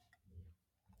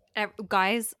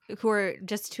Guys who are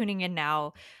just tuning in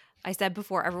now, I said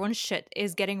before, everyone's shit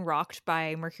is getting rocked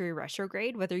by Mercury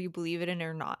retrograde, whether you believe it in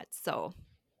or not. So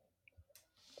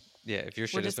Yeah, if your we're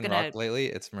shit has just been gonna. rocked lately,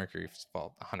 it's Mercury's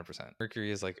fault, 100%.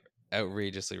 Mercury is like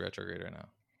outrageously retrograde right now.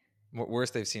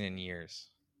 Worst they've seen in years.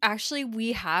 Actually,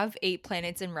 we have 8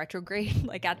 planets in retrograde,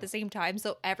 like at the same time.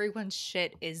 So everyone's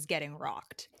shit is getting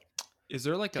rocked. Is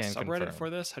there like a Can subreddit confirm. for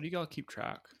this? How do you all keep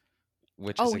track?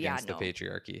 Which is Oh, yeah, against the no.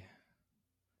 patriarchy.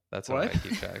 That's how What? I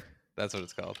keep track. That's what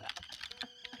it's called.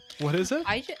 What is it?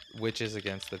 Witches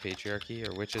against the patriarchy,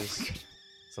 or witches,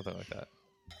 something like that.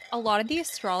 A lot of the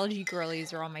astrology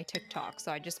girlies are on my TikTok,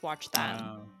 so I just watch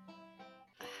them.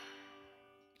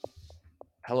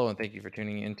 Hello, and thank you for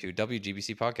tuning in to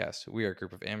WGBC Podcast. We are a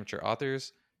group of amateur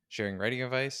authors sharing writing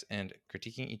advice and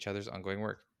critiquing each other's ongoing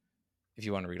work. If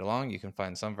you want to read along, you can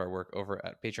find some of our work over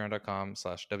at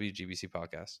patreon.com/WGBC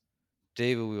Podcast.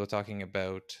 Today, we will be talking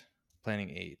about planning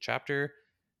a chapter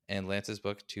and Lance's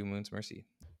book, Two Moons Mercy.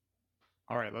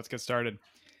 All right, let's get started.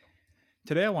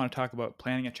 Today, I want to talk about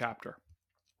planning a chapter.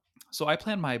 So I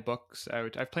plan my books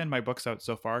out. I've planned my books out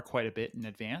so far quite a bit in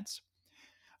advance.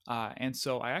 And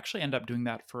so I actually end up doing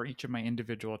that for each of my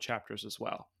individual chapters as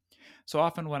well. So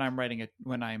often when I'm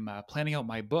planning out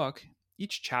my book,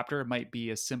 each chapter might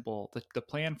be as simple. The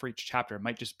plan for each chapter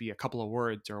might just be a couple of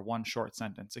words or one short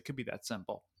sentence. It could be that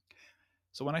simple.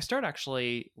 So when I start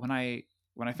actually, when I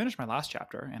finish my last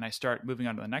chapter and I start moving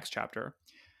on to the next chapter,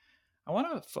 I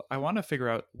want to figure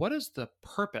out what is the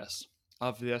purpose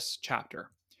of this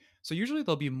chapter. So usually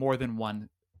there'll be more than one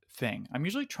thing. I'm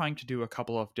usually trying to do a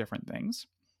couple of different things.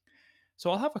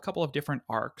 So I'll have a couple of different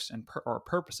arcs or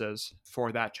purposes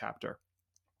for that chapter.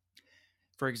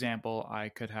 For example, I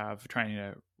could have trying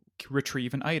to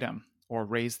retrieve an item, or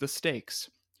raise the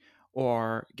stakes,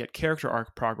 or get character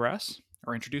arc progress,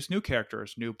 or introduce new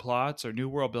characters, new plots, or new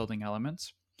world building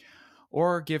elements,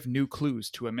 or give new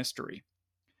clues to a mystery.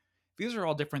 These are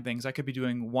all different things. I could be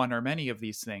doing one or many of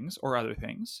these things or other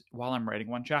things while I'm writing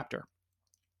one chapter.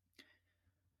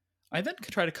 I then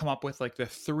could try to come up with like the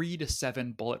 3 to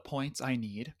 7 bullet points I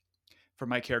need for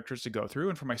my characters to go through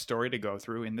and for my story to go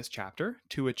through in this chapter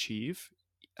to achieve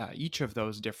each of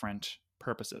those different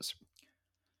purposes.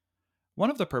 One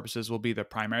of the purposes will be the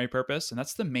primary purpose, and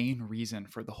that's the main reason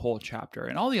for the whole chapter,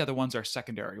 and all the other ones are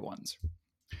secondary ones.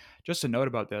 Just a note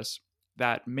about this,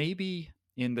 that maybe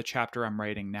in the chapter I'm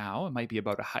writing now, it might be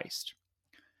about a heist.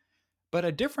 But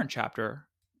a different chapter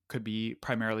could be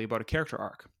primarily about a character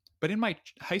arc. But in my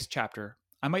heist chapter,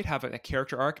 I might have a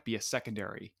character arc be a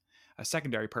secondary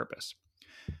purpose.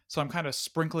 So I'm kind of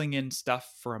sprinkling in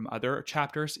stuff from other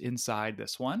chapters inside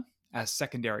this one as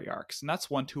secondary arcs. And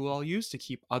that's one tool I'll use to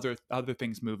keep other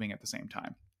things moving at the same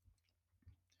time.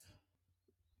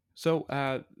 So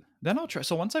then I'll try.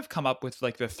 So once I've come up with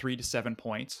like the 3 to 7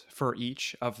 points for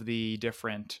each of the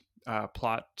different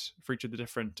purposes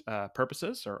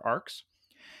or arcs,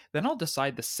 then I'll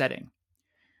decide the setting.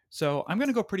 So I'm going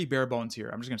to go pretty bare bones here.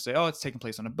 I'm just going to say, oh, it's taking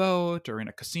place on a boat or in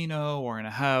a casino or in a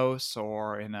house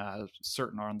or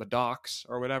or on the docks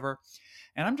or whatever.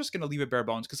 And I'm just going to leave it bare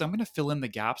bones because I'm going to fill in the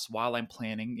gaps while I'm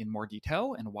planning in more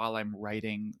detail and while I'm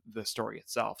writing the story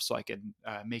itself so I can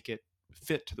make it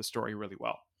fit to the story really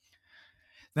well.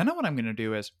 Then what I'm going to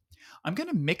do is I'm going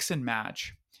to mix and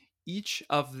match each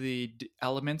of the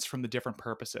elements from the different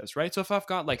purposes, right? So if I've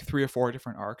got like 3 or 4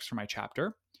 different arcs for my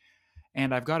chapter,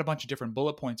 and I've got a bunch of different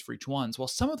bullet points for each one, well,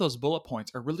 some of those bullet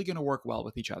points are really going to work well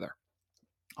with each other.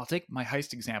 I'll take my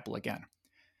heist example again.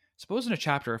 Suppose in a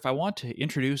chapter, if I want to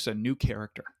introduce a new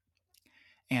character,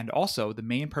 and also the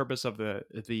main purpose of the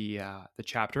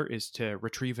chapter is to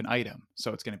retrieve an item,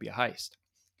 so it's going to be a heist.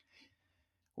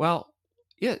 Well,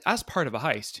 yeah, as part of a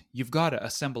heist, you've got to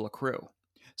assemble a crew.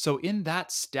 So in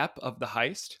that step of the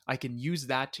heist, I can use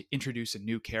that to introduce a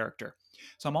new character.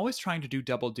 So I'm always trying to do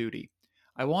double duty.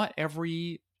 I want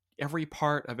every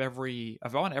part of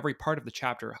the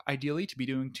chapter ideally to be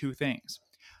doing 2 things.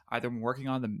 Either I'm working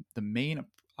on the main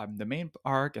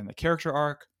arc and the character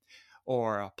arc,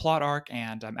 or a plot arc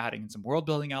and I'm adding in some world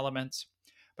building elements.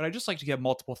 But I just like to get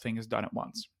multiple things done at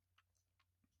once.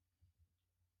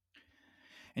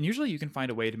 And usually you can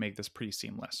find a way to make this pretty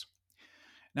seamless.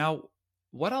 Now,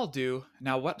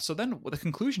 so then the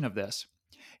conclusion of this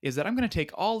is that I'm going to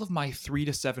take all of my 3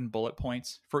 to 7 bullet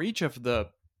points for each of the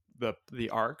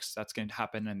arcs that's going to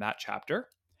happen in that chapter,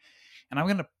 and I'm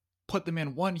going to put them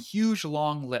in one huge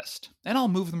long list, and I'll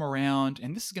move them around,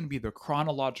 and this is going to be the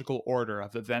chronological order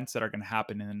of events that are going to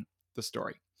happen in the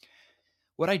story.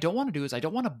 What I don't want to do is I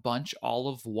don't want to bunch all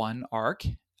of one arc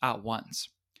at once.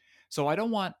 So I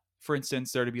don't want, for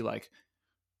instance, there to be like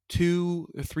 2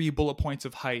 or 3 bullet points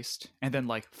of heist, and then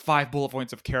like 5 bullet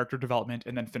points of character development,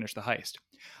 and then finish the heist.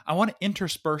 I want to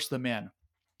intersperse them in,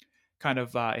 kind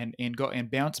of, and go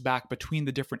and bounce back between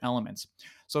the different elements,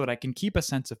 so that I can keep a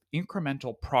sense of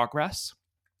incremental progress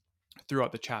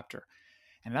throughout the chapter.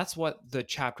 And that's what the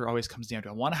chapter always comes down to.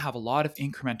 I want to have a lot of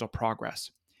incremental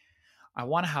progress. I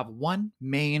want to have one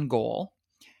main goal,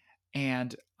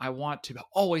 and I want to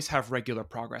always have regular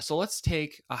progress. So let's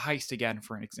take a heist again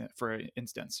for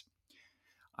instance.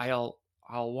 I'll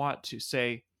want to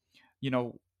say,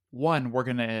 1, we're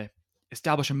going to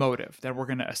establish a motive. Then we're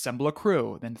going to assemble a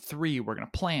crew. Then 3, we're going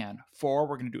to plan. 4,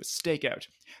 we're going to do a stakeout.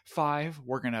 5,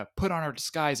 we're going to put on our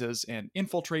disguises and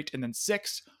infiltrate. And then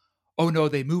 6, oh no,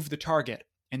 they moved the target.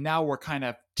 And now we're kind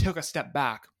of took a step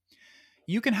back.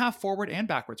 You can have forward and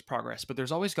backwards progress, but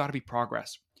there's always got to be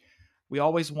progress. We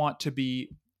always want to be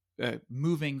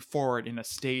moving forward in a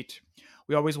state.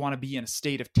 We always want to be in a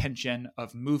state of tension,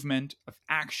 of movement, of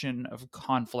action, of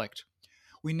conflict.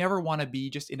 We never want to be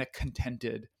just in a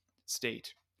contented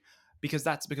state, because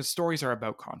stories are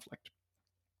about conflict.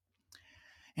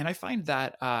 And I find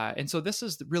that, and so this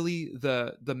is really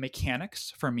the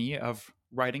mechanics for me of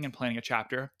writing and planning a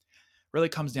chapter. Really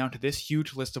comes down to this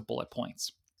huge list of bullet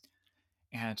points.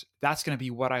 And that's going to be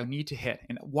what I need to hit.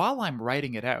 And while I'm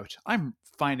writing it out, I'm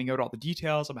finding out all the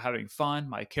details. I'm having fun.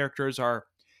 My characters are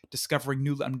discovering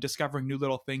new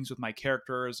little things with my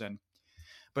characters.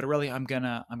 But really, I'm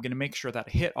gonna make sure that I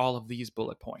hit all of these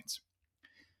bullet points.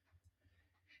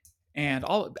 And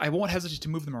I won't hesitate to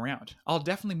move them around. I'll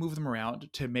definitely move them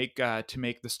around to make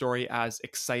the story as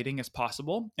exciting as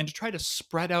possible, and to try to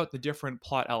spread out the different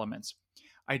plot elements.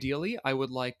 Ideally, I would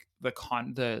like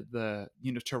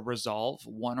to resolve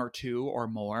 1 or 2 or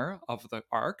more of the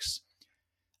arcs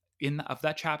of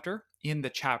that chapter in the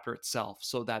chapter itself,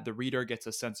 so that the reader gets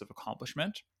a sense of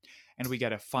accomplishment, and we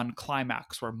get a fun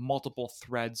climax where multiple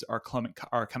threads are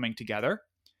coming together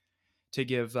to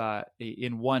give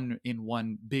in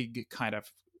one big kind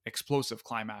of explosive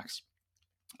climax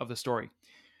of the story.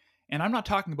 And I'm not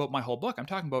talking about my whole book. I'm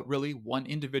talking about really one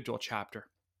individual chapter,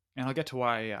 and I'll get to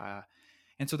why.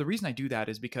 And so the reason I do that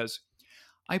is because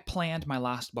I planned my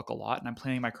last book a lot, and I'm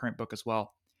planning my current book as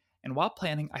well. And while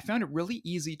planning, I found it really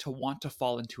easy to want to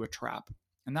fall into a trap.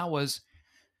 And that was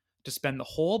to spend the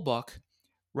whole book,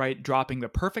 right, dropping the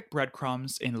perfect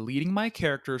breadcrumbs and leading my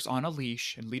characters on a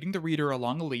leash and leading the reader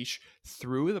along a leash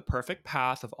through the perfect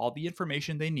path of all the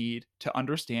information they need to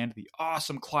understand the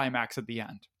awesome climax at the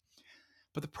end.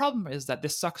 But the problem is that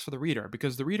this sucks for the reader,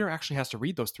 because the reader actually has to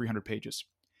read those 300 pages.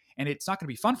 And it's not going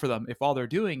to be fun for them if all they're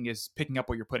doing is picking up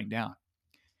what you're putting down.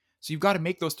 So you've got to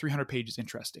make those 300 pages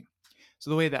interesting. So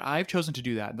the way that I've chosen to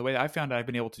do that, and the way that I found I've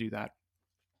been able to do that,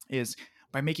 is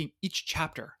by making each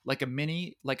chapter like a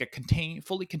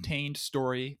fully contained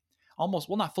story,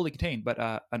 not fully contained, but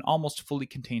an almost fully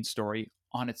contained story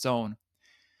on its own.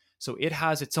 So it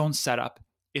has its own setup,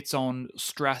 its own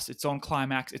stress, its own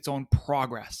climax, its own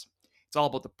progress. It's all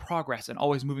about the progress and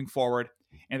always moving forward,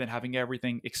 and then having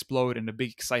everything explode in a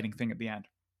big exciting thing at the end.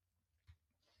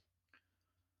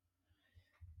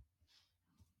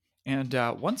 And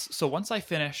once I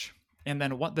finish, and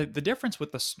then what the difference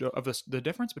with the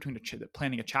difference between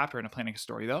planning a chapter and planning a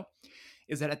story, though,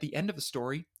 is that at the end of the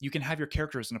story, you can have your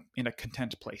characters in a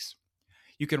content place.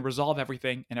 You can resolve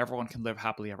everything, and everyone can live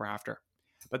happily ever after.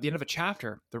 But at the end of a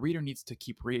chapter, the reader needs to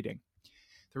keep reading.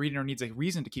 The reader needs a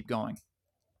reason to keep going.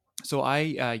 So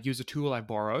I use a tool I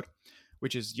borrowed,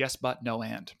 which is yes, but, no,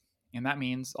 and. And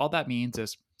all that means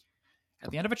is at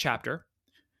the end of a chapter,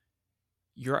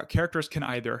 your characters can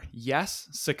either, yes,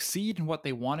 succeed in what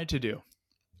they wanted to do,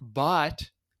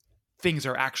 but things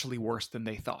are actually worse than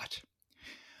they thought.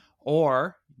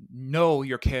 Or, no,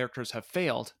 your characters have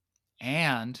failed,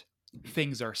 and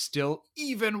things are still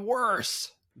even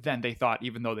worse than they thought,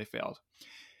 even though they failed.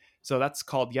 So that's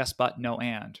called yes, but, no,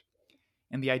 and.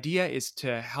 And the idea is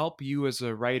to help you as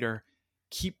a writer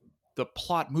keep the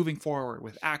plot moving forward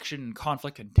with action and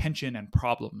conflict and tension and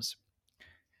problems.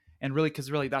 And really, because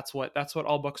really that's what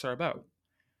all books are about.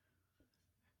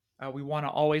 We want to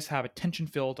always have a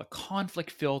tension-filled, a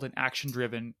conflict-filled, and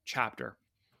action-driven chapter.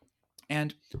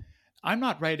 And I'm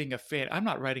not writing a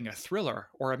thriller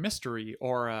or a mystery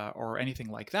or anything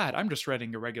like that. I'm just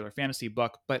writing a regular fantasy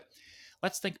book. But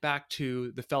let's think back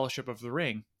to The Fellowship of the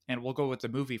Ring, and we'll go with the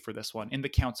movie for this one, in the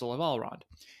Council of Elrond.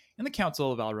 In the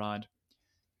Council of Elrond,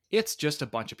 it's just a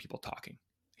bunch of people talking.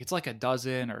 It's like a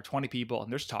dozen or 20 people,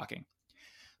 and they're just talking.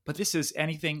 But this is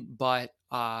anything but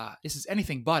a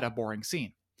boring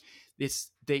scene.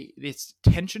 It's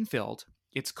tension filled,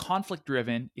 it's conflict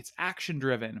driven, it's action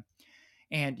driven,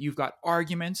 and you've got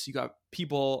arguments, you got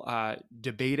people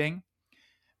debating,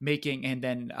 making, and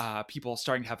then people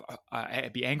starting to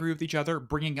have be angry with each other,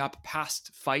 bringing up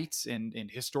past fights and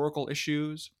historical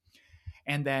issues.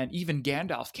 And then even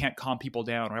Gandalf can't calm people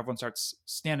down, or everyone starts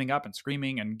standing up and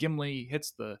screaming, and Gimli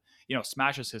hits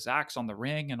smashes his axe on the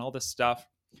ring and all this stuff.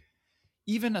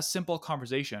 Even a simple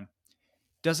conversation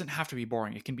doesn't have to be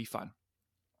boring. It can be fun.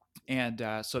 And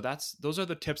so those are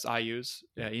the tips I use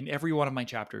in every one of my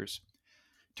chapters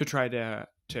to try to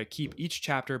keep each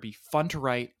chapter be fun to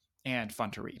write and fun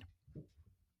to read.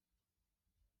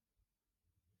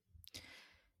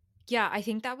 Yeah, I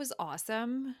think that was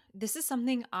awesome. This is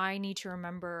something I need to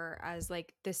remember as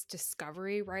like this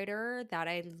discovery writer that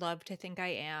I love to think I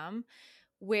am,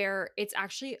 where it's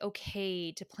actually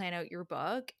okay to plan out your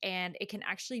book, and it can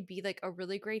actually be like a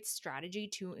really great strategy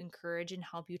to encourage and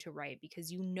help you to write,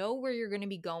 because you know where you're going to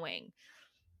be going.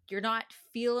 You're not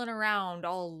feeling around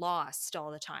all lost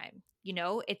all the time.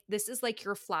 This is like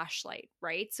your flashlight,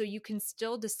 right? So you can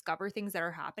still discover things that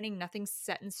are happening. Nothing's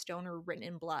set in stone or written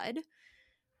in blood.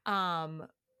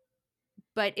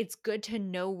 But it's good to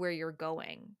know where you're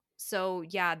going. So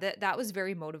yeah, that was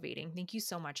very motivating. Thank you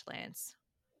so much, Lance.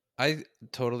 I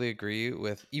totally agree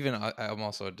with, even I'm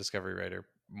also a discovery writer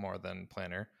more than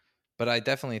planner, but I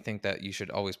definitely think that you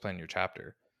should always plan your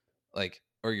chapter, like,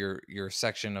 or your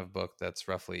section of book that's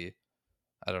roughly,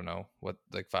 I don't know what,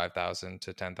 like 5,000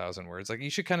 to 10,000 words. Like,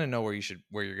 you should kind of know where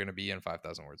you're going to be in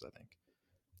 5,000 words, I think,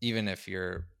 even if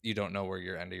you don't know where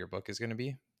your end of your book is going to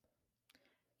be.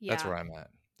 That's where I'm at.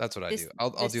 That's what I do.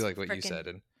 I'll do like what you said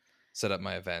and set up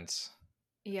my events,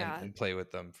 and play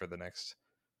with them for the next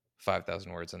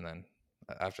 5,000 words, and then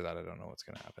after that I don't know what's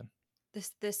going to happen.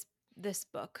 This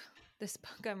book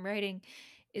I'm writing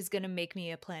is going to make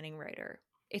me a planning writer.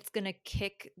 It's going to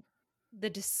kick the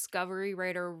discovery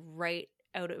writer right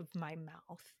out of my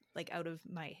mouth, like out of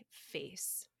my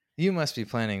face. You must be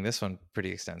planning this one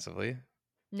pretty extensively.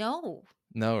 No,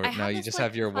 you just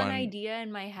have your one idea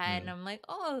in my head, and I'm like,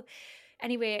 oh,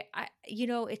 anyway,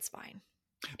 it's fine.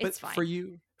 It's fine.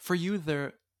 For you,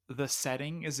 the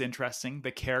setting is interesting.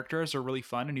 The characters are really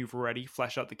fun, and you've already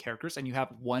fleshed out the characters, and you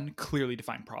have one clearly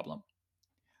defined problem,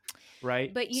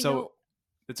 right? But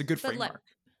it's a good framework.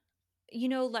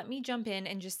 Let me jump in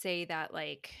and just say that,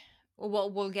 like,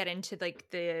 we'll get into like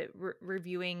the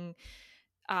reviewing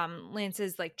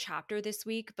Lance's like chapter this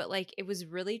week, but like it was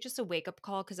really just a wake up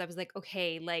call, because I was like,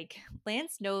 okay, like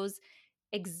Lance knows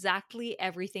exactly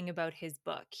everything about his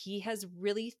book. He has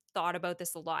really thought about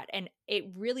this a lot, and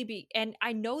and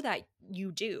I know that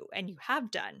you do and you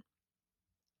have done,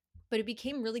 but it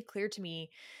became really clear to me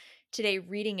today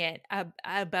reading it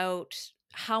about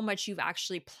how much you've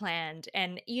actually planned.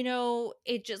 And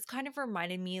it just kind of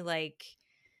reminded me, like,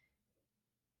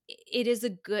 it's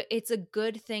a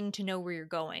good thing to know where you're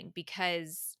going,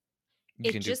 because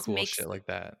you can do cool shit like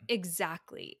that.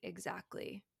 Exactly.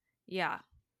 Yeah.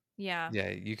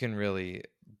 You can really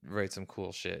write some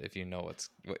cool shit if you know what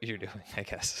you're doing, I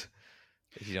guess,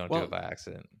 if you don't do it by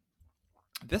accident.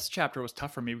 This chapter was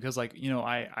tough for me because, like,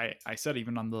 I said,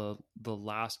 even on the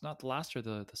last, not the last, or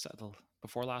the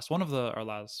before last, one of our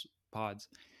last pods,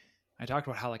 I talked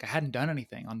about how, like, I hadn't done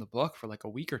anything on the book for like a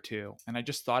week or two, and I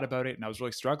just thought about it, and I was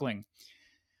really struggling.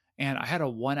 And I had a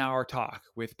 1 hour talk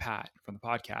with Pat from the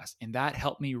podcast, and that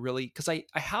helped me really, because I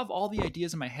have all the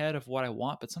ideas in my head of what I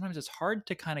want, but sometimes it's hard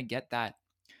to kind of get that,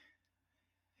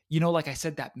 like I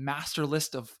said, that master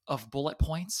list of bullet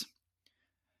points,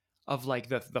 of like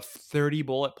the 30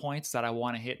 bullet points that I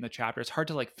want to hit in the chapter. It's hard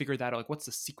to like figure that out. Like, what's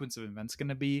the sequence of events going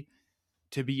to be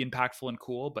impactful and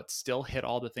cool, but still hit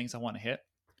all the things I want to hit.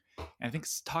 And I think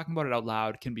talking about it out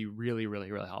loud can be really,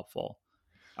 really, really helpful.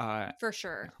 For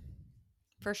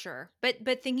sure.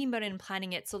 But thinking about it and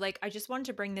planning it. So like, I just wanted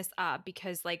to bring this up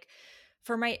because, like,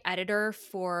 for my editor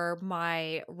for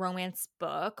my romance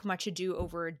book, Much Ado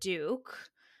Over a Duke,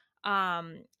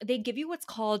 they give you what's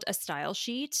called a style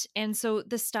sheet. And so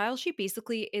the style sheet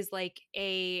basically is like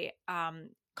a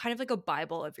kind of like a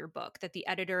Bible of your book that the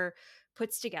editor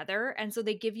puts together. And so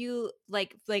they give you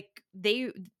like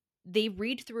they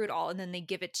read through it all, and then they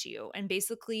give it to you, and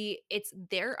basically it's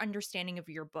their understanding of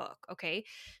your book. Okay,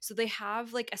 so they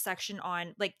have like a section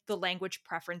on like the language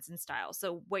preference and style,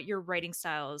 so what your writing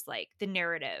style is, like the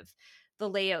narrative, the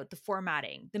layout, the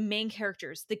formatting, the main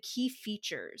characters, the key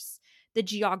features, the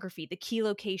geography, the key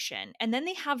location. And then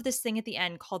they have this thing at the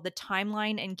end called the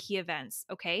timeline and key events.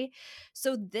 Okay,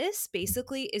 so this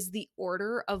basically is the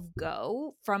order of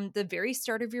go from the very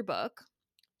start of your book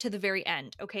to the very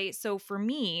end. Okay, so for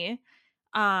me,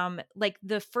 like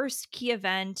the first key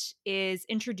event is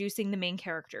introducing the main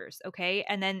characters. Okay,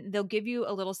 and then they'll give you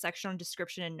a little section on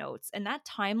description and notes, and that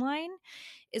timeline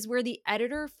is where the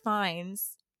editor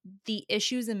finds the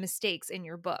issues and mistakes in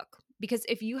your book. Because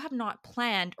if you have not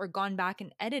planned or gone back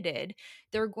and edited,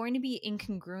 there are going to be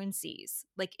incongruencies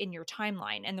like in your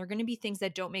timeline, and there are going to be things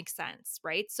that don't make sense,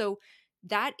 right? So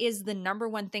that is the number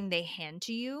one thing they hand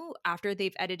to you after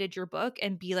they've edited your book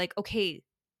and be like, okay,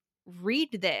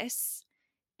 read this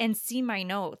and see my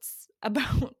notes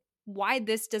about why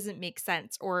this doesn't make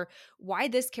sense or why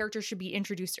this character should be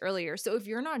introduced earlier. So if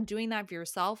you're not doing that for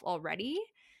yourself already,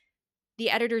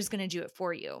 the editor is going to do it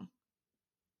for you.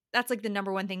 That's like the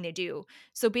number one thing they do.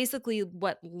 So basically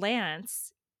what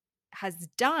Lance has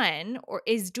done or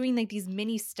is doing like these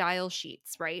mini style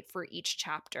sheets, right, for each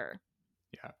chapter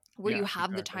Yeah. where you Yeah,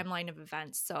 have the exactly. timeline of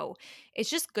events. So it's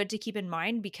just good to keep in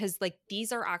mind because like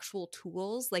these are actual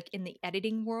tools like in the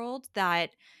editing world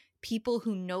that people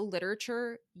who know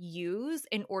literature use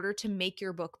in order to make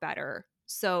your book better.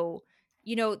 So,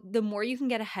 you know, the more you can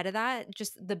get ahead of that,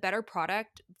 just the better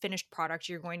finished product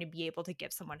you're going to be able to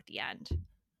give someone at the end.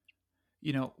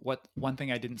 You know what? One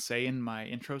thing I didn't say in my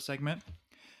intro segment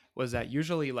was that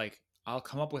usually like I'll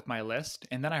come up with my list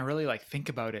and then I really like think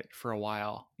about it for a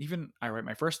while. Even I write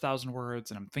my first 1,000 words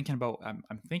and I'm thinking about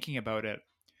it.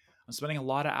 I'm spending a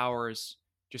lot of hours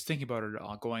just thinking about it,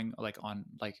 going like on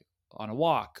a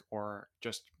walk or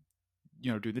just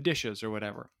do the dishes or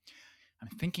whatever. I'm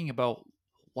thinking about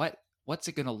what's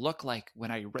it going to look like when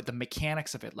I read the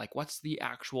mechanics of it. Like what's the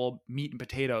actual meat and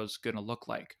potatoes going to look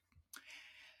like?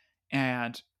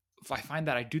 And I find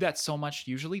that I do that so much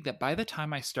usually that by the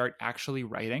time I start actually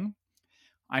writing,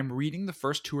 I'm reading the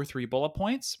first 2 or 3 bullet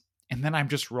points and then I'm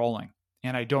just rolling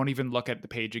and I don't even look at the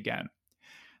page again.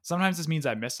 Sometimes this means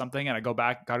I missed something and I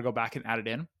got to go back and add it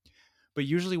in. But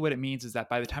usually what it means is that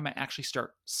by the time I actually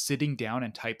start sitting down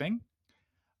and typing,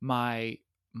 my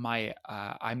my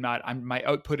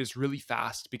output is really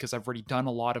fast because I've already done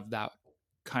a lot of that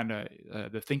kind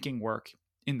of the thinking work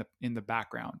in the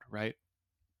background, right?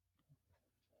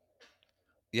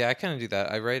 Yeah, I kind of do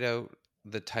that. I write out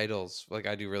the titles, like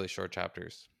I do really short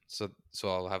chapters. So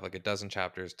I'll have like a dozen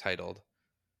chapters titled,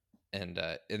 and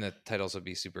the titles would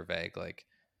be super vague, like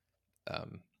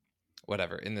um,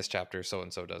 whatever. In this chapter, so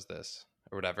and so does this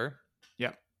or whatever.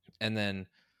 Yeah. And then,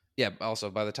 yeah. Also,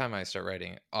 by the time I start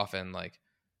writing, often like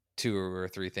 2 or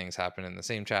 3 things happen in the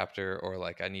same chapter, or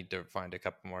like I need to find a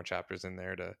couple more chapters in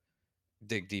there to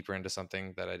dig deeper into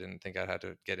something that I didn't think I had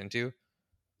to get into.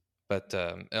 But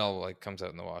it all like comes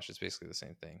out in the wash. It's basically the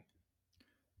same thing.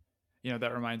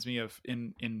 That reminds me of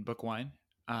in book 1,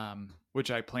 which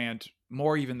I planned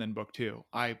more even than book 2.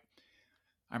 I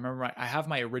remember I have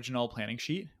my original planning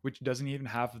sheet, which doesn't even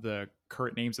have the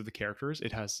current names of the characters.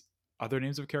 It has other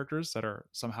names of characters that are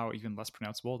somehow even less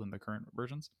pronounceable than the current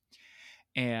versions.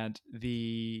 And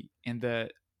the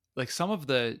like some of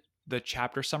the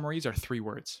chapter summaries are 3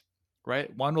 words,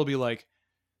 right? One will be like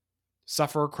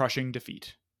suffer crushing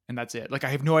defeat, and that's it. Like I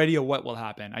have no idea what will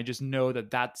happen. I just know that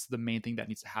that's the main thing that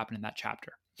needs to happen in that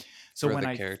chapter. So For when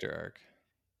the character arc.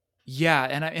 Yeah,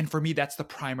 and for me that's the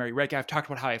primary. Right, I've talked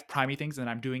about how I have primary things, and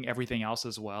I'm doing everything else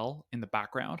as well in the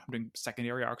background. I'm doing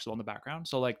secondary arcs as well in the background.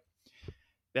 So like,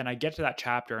 then I get to that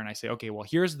chapter and I say, okay, well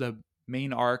here's the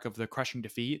main arc of the crushing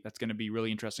defeat. That's going to be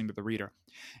really interesting to the reader,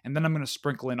 and then I'm going to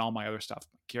sprinkle in all my other stuff: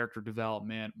 character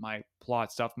development, my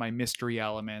plot stuff, my mystery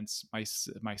elements,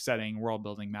 my setting, world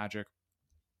building, magic,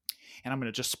 and I'm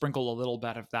going to just sprinkle a little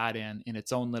bit of that in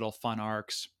its own little fun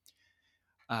arcs.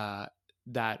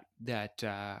 That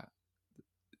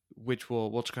which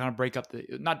will kind of break up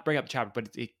not break up the chapter,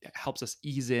 but it helps us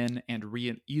ease in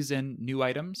new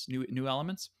items, new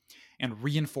elements, and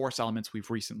reinforce elements we've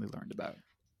recently learned about.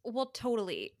 Well,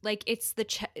 totally. Like it's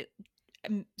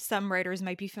some writers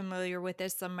might be familiar with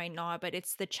this, some might not, but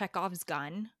it's the Chekhov's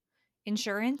gun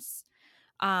insurance.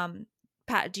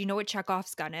 Pat, do you know what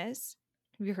Chekhov's gun is?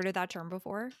 Have you heard of that term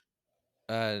before?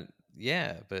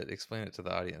 Yeah, but explain it to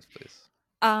the audience, please.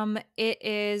 It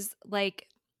is like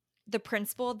the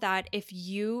principle that if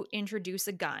you introduce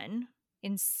a gun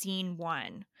in scene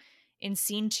 1, in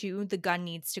scene 2, the gun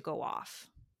needs to go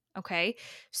off. Okay?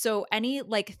 So any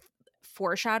like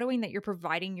foreshadowing that you're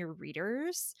providing your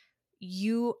readers,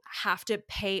 you have to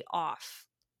pay off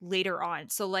later on.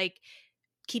 So like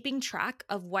keeping track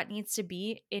of what needs to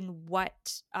be in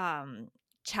what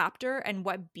chapter and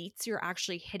what beats you're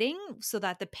actually hitting so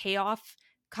that the payoff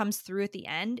comes through at the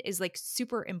end is like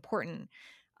super important,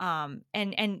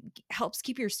 and helps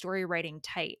keep your story writing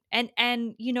tight. And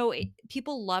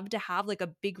people love to have like a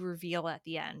big reveal at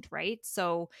the end, right?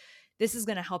 So this is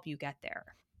going to help you get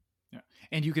there. Yeah.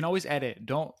 And you can always edit.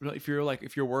 Don't if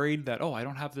you're worried that, oh, I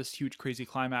don't have this huge crazy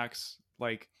climax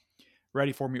like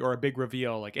ready for me, or a big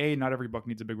reveal. Like, not every book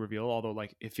needs a big reveal, although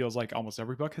like it feels like almost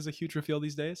every book has a huge reveal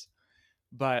these days.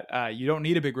 but you don't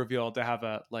need a big reveal to have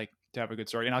a good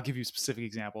story. And I'll give you specific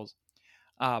examples.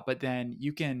 But then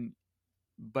you can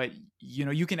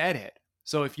edit.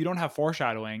 So if you don't have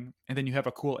foreshadowing and then you have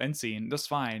a cool end scene, that's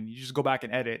fine. You just go back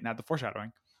and edit and add the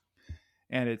foreshadowing.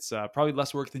 And it's probably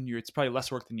less work than you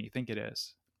think it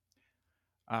is.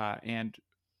 And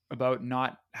about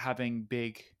not having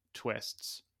big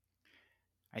twists.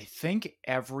 I think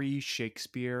every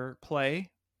Shakespeare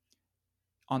play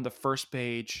on the first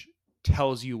page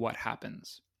tells you what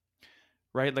happens.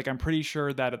 Right? Like, I'm pretty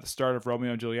sure that at the start of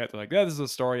Romeo and Juliet, they're like, yeah, this is a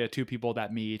story of two people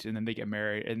that meet and then they get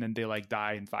married and then they like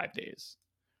die in 5 days.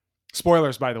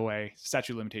 Spoilers, by the way,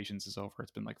 statute of limitations is over.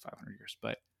 It's been like 500 years,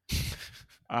 but,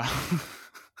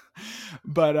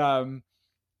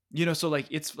 so like,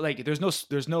 it's like,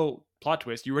 there's no plot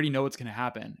twist. You already know what's going to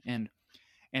happen. And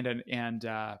it's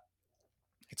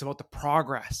about the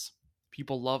progress.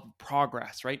 People love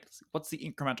progress, right? What's the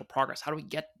incremental progress? How do we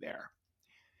get there?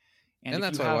 And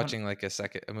that's why watching like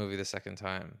a movie the second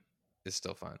time is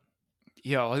still fun.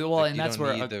 Yeah, well, like, and that's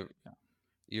where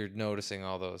you're noticing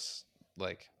all those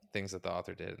like things that the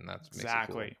author did, and that's makes it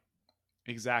cool.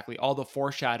 Exactly. All the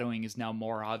foreshadowing is now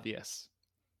more obvious.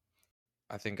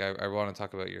 I think I want to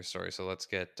talk about your story, so let's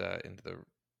get into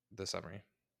the summary.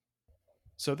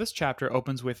 So this chapter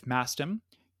opens with Mastum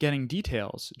getting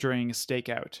details during a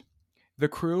stakeout. The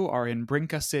crew are in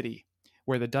Brinka City,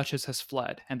 where the Duchess has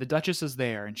fled, and the Duchess is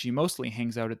there, and she mostly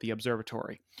hangs out at the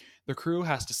observatory. The crew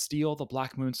has to steal the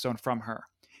Black Moonstone from her,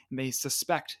 and they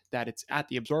suspect that it's at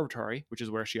the observatory, which is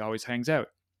where she always hangs out.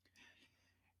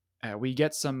 We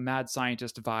get some mad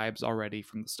scientist vibes already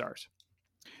from the start.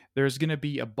 There's going to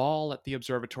be a ball at the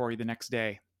observatory the next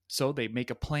day, so they make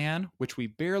a plan, which we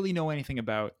barely know anything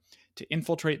about, to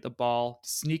infiltrate the ball, to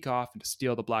sneak off, and to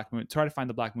steal the Black Moon, try to find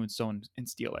the Black Moonstone and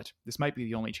steal it. This might be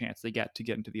the only chance they get to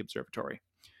get into the observatory.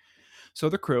 So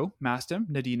the crew, Mastum,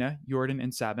 Nadina, Jordan,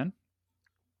 and Sabin,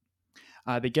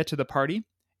 they get to the party,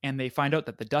 and they find out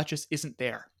that the Duchess isn't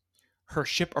there. Her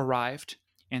ship arrived,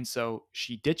 and so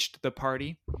she ditched the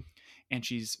party, and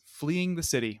she's fleeing the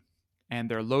city,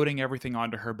 and they're loading everything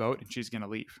onto her boat, and she's going to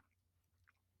leave.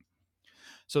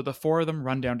 So the four of them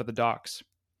run down to the docks.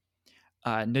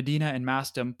 Nadina and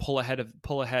Mastum pull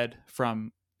ahead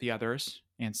from the others,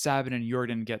 and Sabin and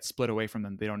Jordan get split away from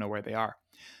them. They don't know where they are.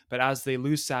 But as they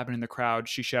lose Sabin in the crowd,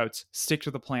 she shouts, "Stick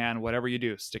to the plan. Whatever you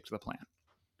do, stick to the plan."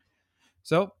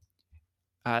 So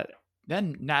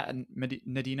then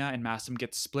Nadina and Mastum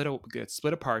get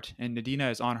split apart, and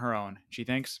Nadina is on her own. She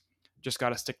thinks, just got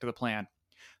to stick to the plan.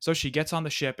 So she gets on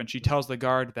the ship, and she tells the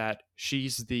guard that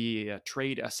she's the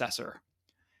trade assessor.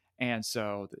 And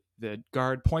so the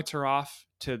guard points her off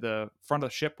to the front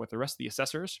of the ship with the rest of the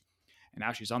assessors. And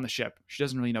now she's on the ship. She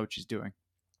doesn't really know what she's doing.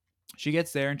 She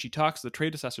gets there and she talks to the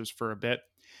trade assessors for a bit.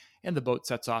 And the boat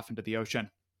sets off into the ocean.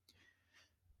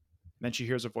 Then she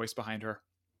hears a voice behind her.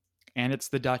 And it's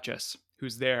the Duchess,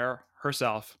 who's there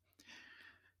herself.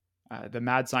 The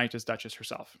mad scientist Duchess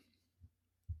herself.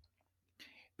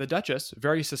 The Duchess,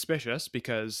 very suspicious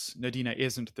because Nadina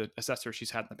isn't the assessor she's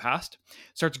had in the past,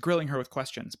 starts grilling her with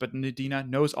questions, but Nadina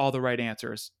knows all the right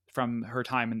answers from her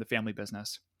time in the family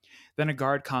business. Then a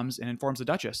guard comes and informs the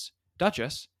Duchess,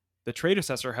 "Duchess, the trade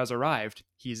assessor has arrived.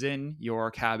 He's in your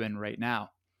cabin right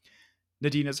now."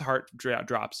 Nadina's heart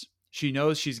drops. She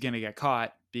knows she's going to get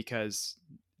caught because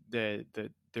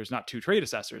there's not two trade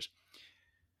assessors.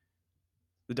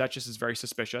 The Duchess is very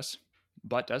suspicious,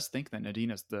 but does think that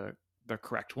Nadina's the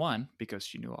correct one because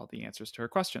she knew all the answers to her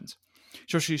questions.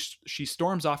 So she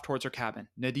storms off towards her cabin,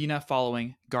 Nadina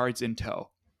following, guards in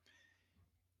tow.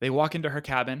 They walk into her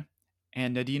cabin,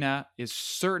 and Nadina is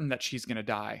certain that she's going to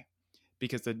die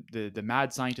because the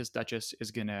mad scientist Duchess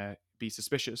is going to be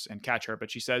suspicious and catch her,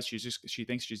 but she says she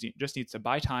thinks she just needs to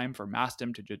buy time for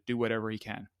Mastum to do whatever he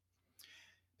can.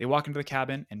 They walk into the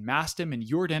cabin, and Mastum and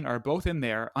Jordan are both in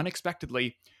there,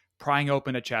 unexpectedly prying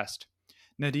open a chest.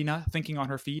 Nadina, thinking on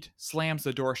her feet, slams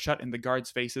the door shut in the guards'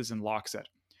 faces and locks it.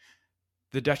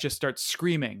 The Duchess starts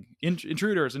screaming,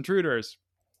 "Intruders, intruders!"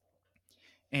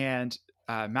 And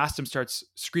Mastum starts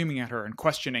screaming at her and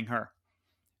questioning her.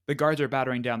 The guards are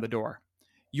battering down the door.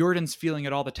 Jordan's feeling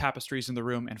at all the tapestries in the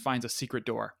room and finds a secret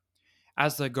door.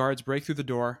 As the guards break through the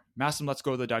door, Mastum lets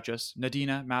go of the Duchess.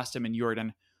 Nadina, Mastum, and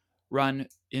Jordan run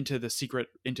into the secret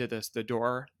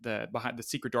door behind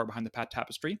the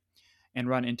tapestry, and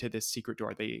run into this secret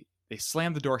door. They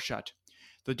slam the door shut.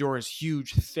 The door is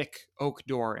huge, thick oak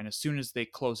door, and as soon as they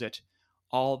close it,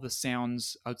 all the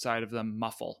sounds outside of them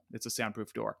muffle. It's a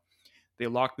soundproof door. They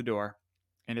lock the door,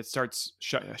 and it starts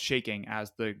shaking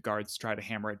as the guards try to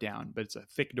hammer it down, but it's a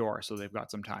thick door, so they've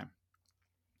got some time.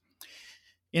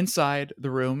 Inside the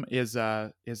room is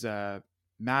a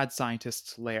mad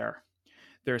scientist's lair.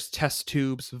 There's test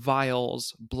tubes,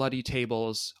 vials, bloody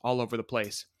tables all over the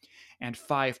place, and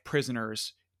 5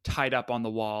 prisoners tied up on the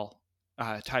wall,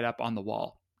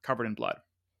 covered in blood.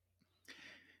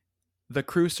 The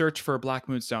crew search for black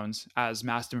moonstones as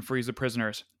Mastin frees the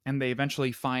prisoners, and they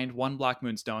eventually find one black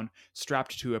moonstone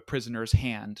strapped to a prisoner's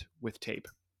hand with tape.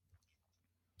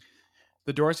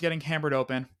 The door's getting hammered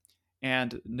open,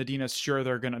 and Nadina's sure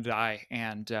they're gonna die,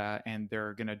 and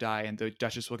they're gonna die, and the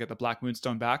Duchess will get the black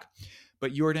moonstone back.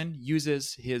 But Jordan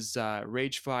uses his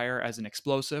rage fire as an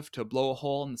explosive to blow a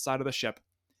hole in the side of the ship,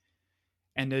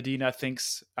 and Nadina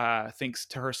thinks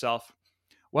to herself,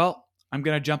 "Well, I'm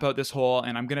gonna jump out this hole,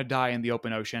 and I'm gonna die in the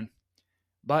open ocean,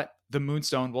 but the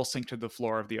moonstone will sink to the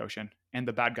floor of the ocean, and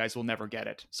the bad guys will never get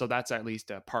it. So that's at least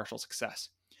a partial success."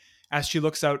 As she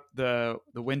looks out the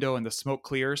window and the smoke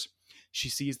clears, she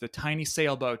sees the tiny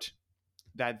sailboat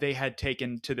that they had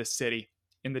taken to the city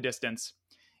in the distance.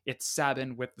 It's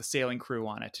Sabin with the sailing crew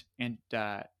on it, and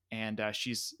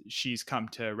she's come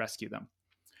to rescue them.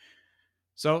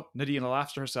 So Nadina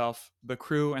laughs to herself. The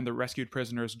crew and the rescued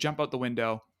prisoners jump out the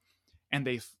window, and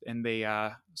they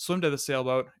swim to the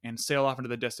sailboat and sail off into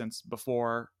the distance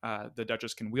before the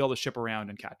Duchess can wheel the ship around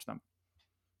and catch them.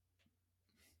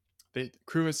 The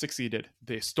crew has succeeded.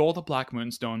 They stole the Black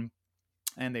Moonstone,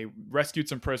 and they rescued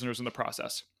some prisoners in the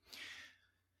process.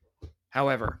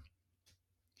 However,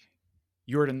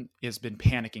 Jordan has been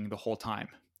panicking the whole time.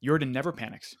 Jordan never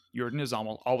panics. Jordan is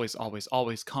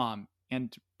always calm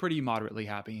and pretty moderately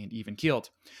happy and even keeled.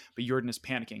 But Jordan is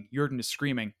panicking. Jordan is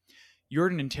screaming.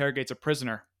 Jordan interrogates a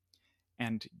prisoner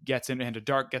and gets a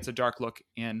dark look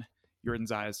in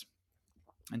Jordan's eyes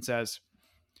and says,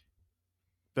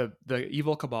 the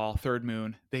evil cabal, Third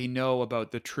Moon, they know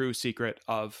about the true secret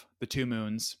of the two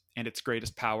moons and its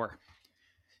greatest power.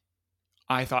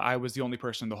 I thought I was the only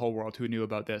person in the whole world who knew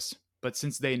about this, but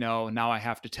since they know, now I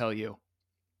have to tell you.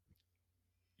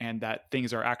 And that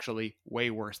things are actually way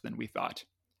worse than we thought.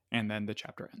 And then the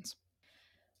chapter ends.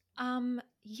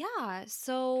 Yeah,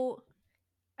 so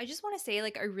I just want to say,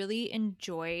 like, I really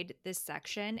enjoyed this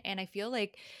section, and I feel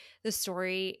like the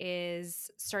story is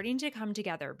starting to come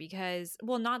together because,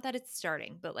 well, not that it's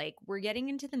starting, but like we're getting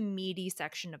into the meaty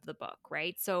section of the book,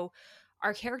 right? So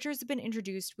our characters have been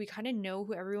introduced. We kind of know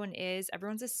who everyone is.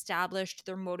 Everyone's established.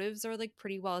 Their motives are like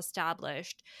pretty well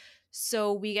established.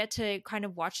 So we get to kind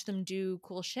of watch them do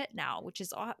cool shit now, which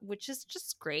is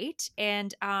just great.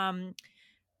 And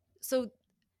so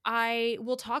I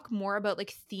will talk more about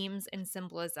like themes and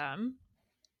symbolism.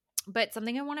 But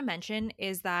something I want to mention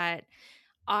is that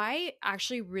I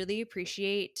actually really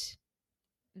appreciate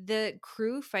the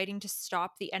crew fighting to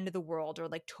stop the end of the world or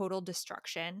like total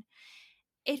destruction.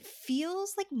 It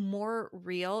feels like more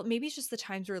real. Maybe it's just the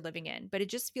times we're living in, but it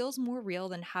just feels more real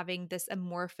than having this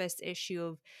amorphous issue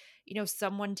of,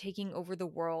 someone taking over the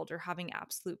world or having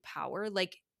absolute power.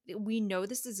 Like, we know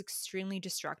this is extremely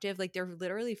destructive. Like, they're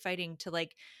literally fighting to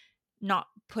like not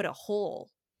put a hole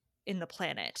in the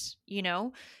planet.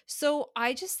 So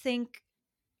I just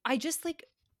like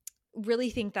really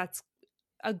think that's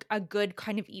a good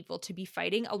kind of evil to be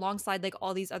fighting alongside like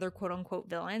all these other quote unquote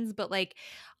villains. But like,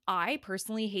 I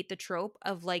personally hate the trope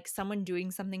of like someone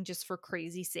doing something just for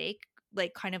crazy sake,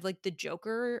 like kind of like the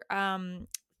Joker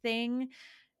thing.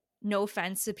 No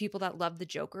offense to people that love the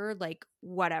Joker, like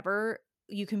whatever,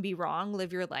 you can be wrong,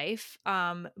 live your life.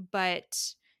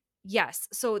 But yes,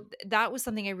 so that was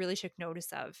something I really took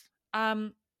notice of.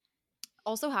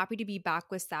 Also happy to be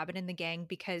back with Sabin and the gang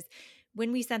because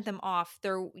when we sent them off,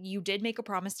 you did make a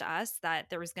promise to us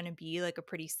that there was going to be like a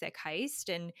pretty sick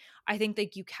heist, and I think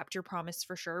like you kept your promise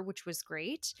for sure, which was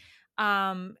great.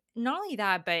 Not only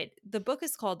that, but the book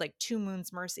is called like Two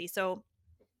Moons Mercy. So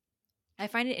I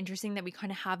find it interesting that we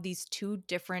kind of have these two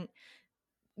different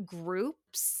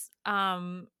groups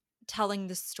telling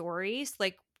the stories.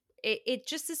 Like it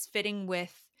just is fitting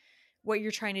with what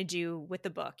you're trying to do with the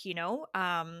book.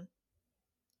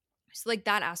 So like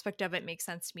that aspect of it makes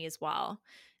sense to me as well.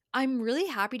 I'm really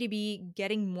happy to be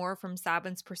getting more from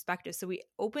Sabin's perspective. So we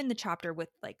open the chapter with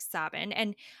like Sabin,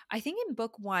 and I think in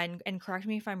book 1, and correct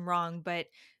me if I'm wrong, but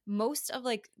most of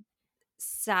like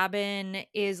Sabin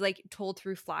is like told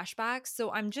through flashbacks.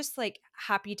 So I'm just like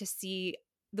happy to see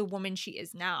the woman she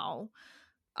is now,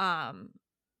 and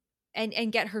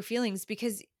get her feelings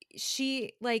because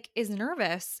she like is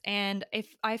nervous, and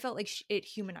if I felt like it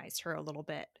humanized her a little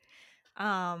bit.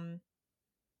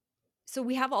 So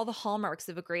we have all the hallmarks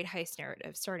of a great heist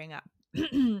narrative starting up.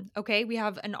 Okay, we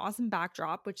have an awesome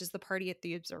backdrop, which is the party at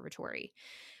the observatory.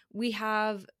 We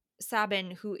have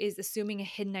Sabin, who is assuming a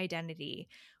hidden identity.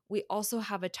 we also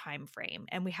have a time frame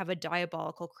and we have a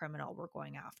diabolical criminal we're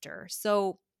going after.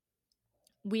 So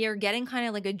we are getting kind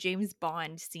of like a James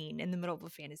Bond scene in the middle of a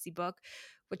fantasy book,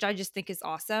 which I just think is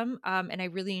awesome. And I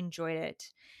really enjoyed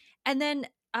it. And then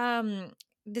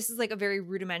this is like a very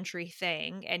rudimentary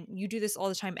thing, and you do this all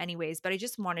the time anyways, but I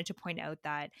just wanted to point out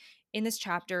that in this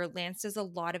chapter, Lance does a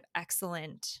lot of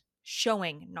excellent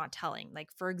showing, not telling. Like,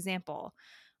 for example,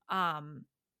 um,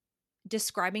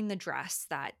 describing the dress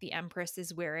that the Empress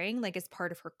is wearing, like as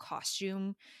part of her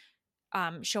costume,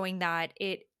 showing that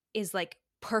it is like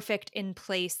perfect in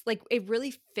place. Like it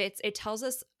really fits. It tells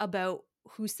us about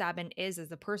who Sabin is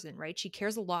as a person, right? She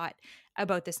cares a lot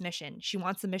about this mission. She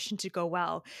wants the mission to go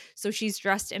well. So she's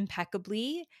dressed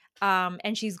impeccably.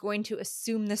 And she's going to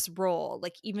assume this role,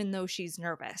 like even though she's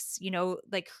nervous, you know,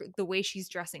 like the way she's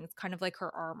dressing, it's kind of like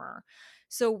her armor.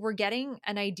 So we're getting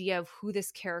an idea of who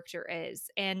this character is.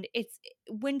 And it's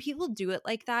when people do it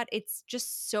like that, it's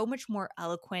just so much more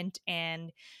eloquent,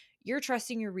 and you're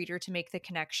trusting your reader to make the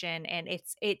connection, and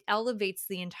it elevates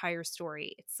the entire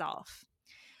story itself.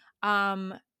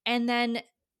 And then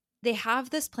they have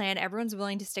this plan, everyone's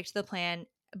willing to stick to the plan,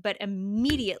 but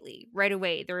immediately right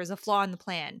away there is a flaw in the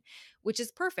plan, which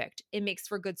is perfect. It makes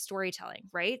for good storytelling,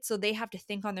 right? So they have to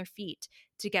think on their feet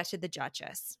to get to the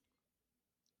Duchess.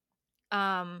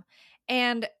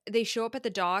 And they show up at the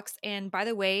docks, and by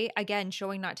the way, again,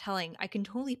 showing not telling, I can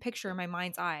totally picture in my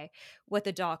mind's eye what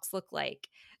the docks look like.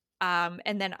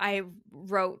 And then I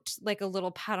wrote like a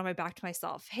little pat on my back to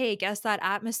myself. Hey, guess that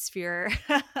atmosphere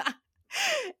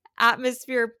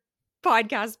atmosphere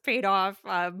podcast paid off.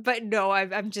 But no,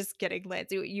 I'm just kidding,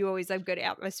 Lance. You always have good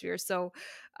atmosphere. So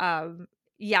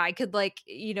yeah, I could like,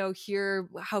 you know, hear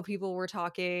how people were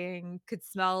talking, could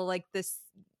smell like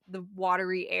the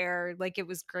watery air. Like it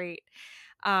was great.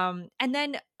 And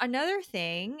then another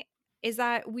thing is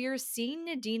that we're seeing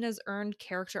Nadina's earned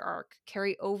character arc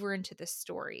carry over into this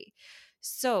story.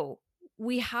 So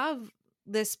we have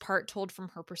this part told from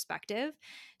her perspective.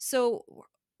 So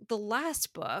the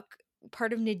last book,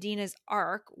 part of Nadina's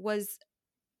arc was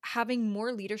having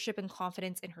more leadership and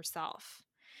confidence in herself.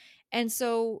 And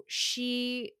so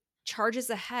she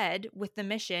charges ahead with the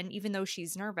mission, even though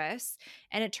she's nervous.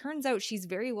 And it turns out she's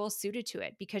very well suited to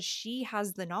it because she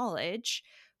has the knowledge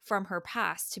from her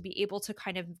past to be able to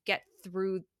kind of get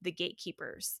through the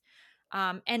gatekeepers.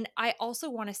 And I also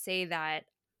want to say that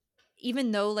even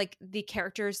though like the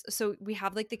characters, so we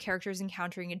have like the characters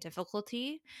encountering a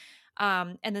difficulty,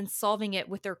 and then solving it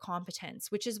with their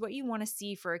competence, which is what you want to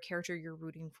see for a character you're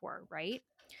rooting for, right?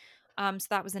 So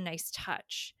that was a nice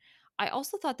touch. I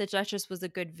also thought the Duchess was a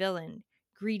good villain.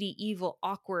 Greedy, evil,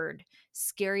 awkward,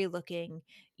 scary looking,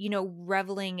 you know,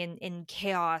 reveling in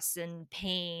chaos and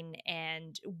pain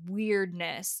and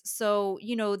weirdness. So,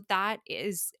 you know, that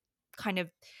is kind of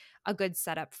a good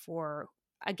setup for,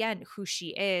 again, who she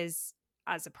is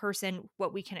as a person,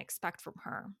 what we can expect from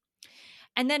her.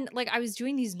 And then, like, I was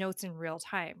doing these notes in real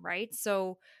time, right?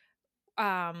 So,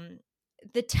 um,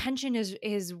 the tension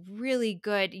is really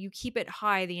good. You keep it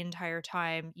high the entire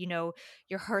time. You know,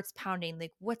 your heart's pounding.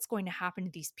 Like, what's going to happen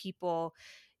to these people?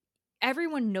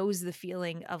 Everyone knows the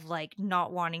feeling of like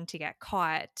not wanting to get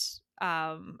caught.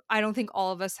 I don't think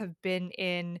all of us have been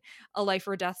in a life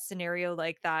or death scenario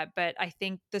like that, but I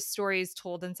think the story is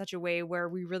told in such a way where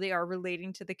we really are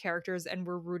relating to the characters and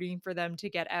we're rooting for them to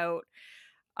get out.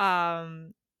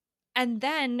 Um, and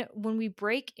then when we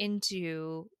break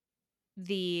into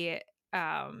the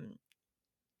um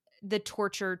the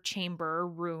torture chamber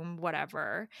room,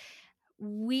 whatever,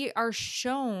 we are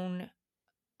shown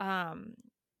um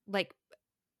like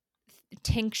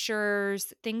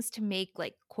tinctures, things to make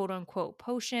like quote unquote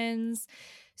potions.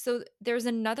 So there's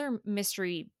another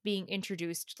mystery being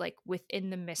introduced like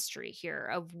within the mystery here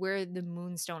of where the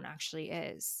moonstone actually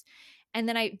is. And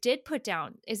then I did put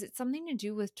down, is it something to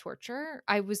do with torture?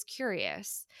 I was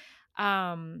curious.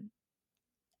 um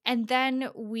and then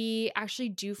we actually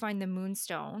do find the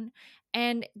moonstone.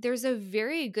 And there's a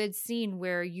very good scene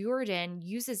where Jordan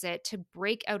uses it to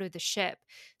break out of the ship.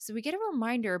 So we get a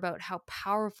reminder about how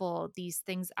powerful these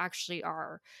things actually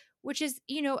are, which is,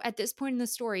 you know, at this point in the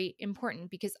story, important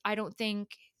because I don't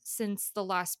think since the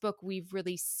last book we've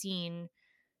really seen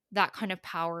that kind of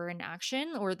power in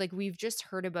action, or like we've just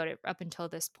heard about it up until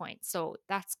this point. So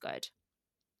that's good.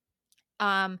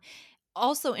 Um,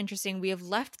 Also interesting, we have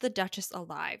left the Duchess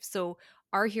alive. So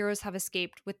our heroes have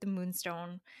escaped with the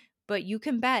Moonstone, but you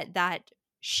can bet that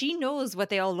she knows what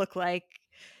they all look like.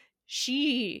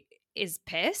 She is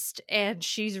pissed and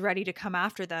she's ready to come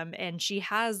after them. And she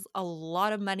has a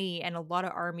lot of money and a lot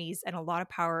of armies and a lot of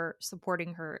power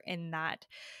supporting her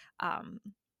um,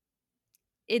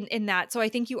 in that. So I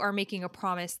think you are making a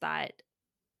promise that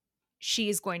she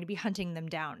is going to be hunting them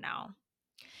down now.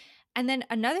 And then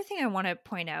another thing I want to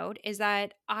point out is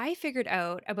that I figured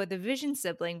out about the Vision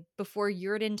sibling before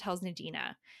Yurden tells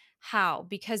Nadina. How?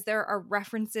 Because there are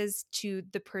references to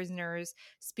the prisoners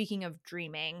speaking of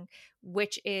dreaming,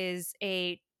 which is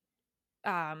a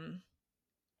um,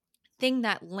 thing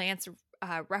that Lance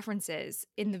references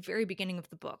in the very beginning of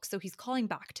the book. So he's calling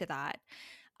back to that.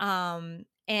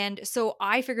 And so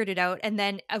I figured it out. And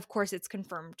then, of course, it's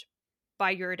confirmed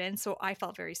by Yurden. So I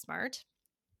felt very smart.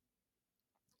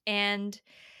 And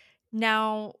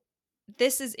now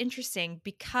this is interesting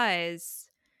because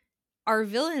our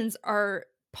villains are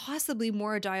possibly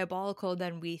more diabolical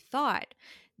than we thought.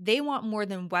 They want more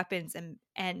than weapons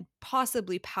and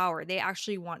possibly power. They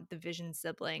actually want the Vision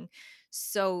sibling.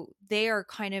 So they are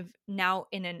kind of now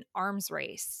in an arms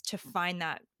race to find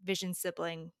that Vision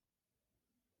sibling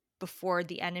before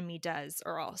the enemy does,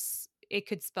 or else it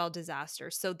could spell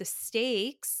disaster. So the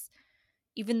stakes,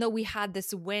 even though we had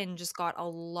this win, just got a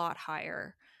lot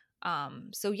higher.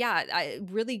 So yeah,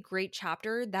 really great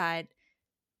chapter that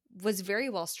was very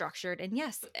well structured, and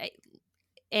yes,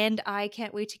 and I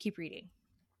can't wait to keep reading.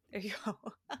 There you go.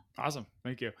 Awesome.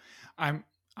 Thank you.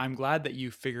 I'm glad that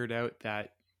you figured out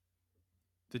that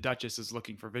the Duchess is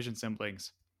looking for Vision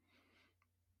siblings.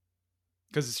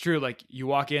 Because it's true, like you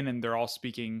walk in and they're all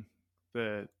speaking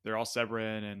they're all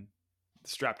Severin and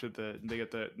strapped to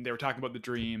they were talking about the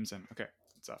dreams and okay,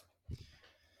 stuff. All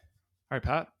right,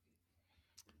 Pat.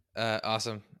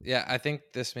 Awesome. Yeah, I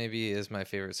think this maybe is my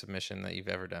favorite submission that you've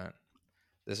ever done.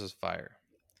 This was fire.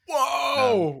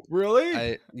 Whoa!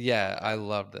 Really? I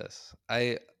love this.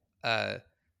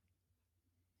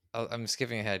 I'm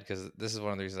skipping ahead because this is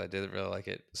one of the reasons I didn't really like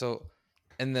it. So,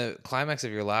 in the climax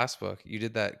of your last book, you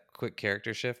did that quick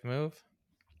character shift move.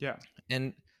 Yeah.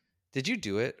 And did you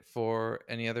do it for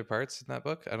any other parts in that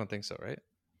book? I don't think so, right?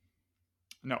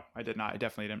 No, I did not. I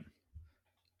definitely didn't.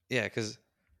 Yeah, because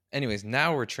anyways,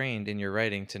 now we're trained in your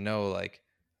writing to know like,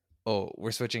 oh,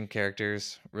 we're switching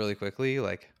characters really quickly.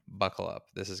 Like, buckle up.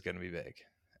 This is going to be big.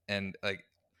 And like,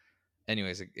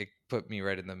 anyways, it put me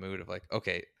right in the mood of like,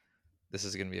 okay, this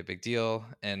is going to be a big deal.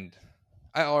 And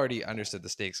I already understood the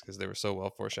stakes because they were so well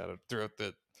foreshadowed throughout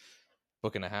the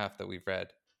book and a half that we've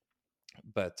read.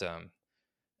 But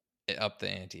it upped the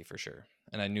ante for sure.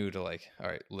 And I knew to like, all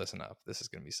right, listen up. This is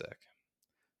going to be sick.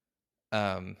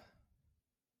 I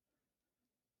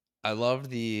love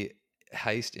the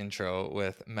heist intro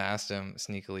with Mastum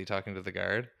sneakily talking to the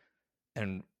guard,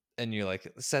 and you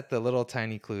like set the little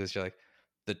tiny clues. You're like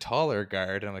the taller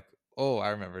guard, and I'm like, oh, I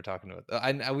remember talking about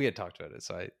it. We had talked about it,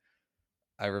 so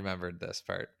I remembered this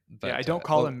part. But yeah, I don't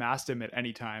call him Mastum at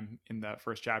any time in that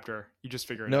first chapter. You just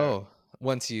figure it out. No,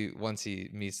 once he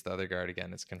meets the other guard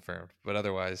again, it's confirmed. But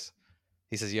otherwise,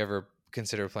 he says, "You ever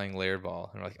consider playing layered ball?"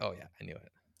 And we're like, "Oh yeah, I knew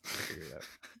it. I figured it out."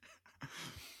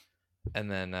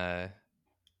 And then,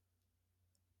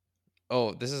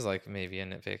 this is like maybe a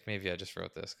nitpick. Maybe I just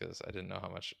wrote this because I didn't know how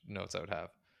much notes I would have.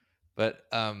 But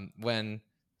when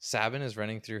Sabin is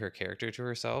running through her character to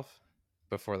herself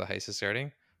before the heist is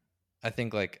starting, I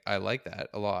think like I like that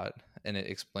a lot, and it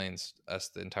explains us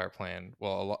the entire plan.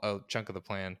 Well, a chunk of the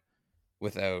plan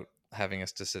without having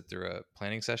us to sit through a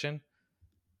planning session.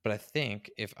 But I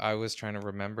think if I was trying to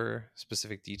remember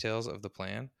specific details of the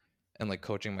plan and like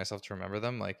coaching myself to remember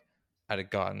them, like I'd have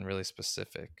gotten really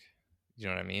specific. You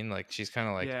know what I mean? Like she's kind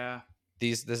of like, yeah,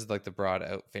 this is like the broad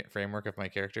out framework of my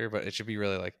character, but it should be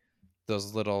really like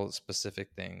those little specific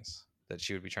things that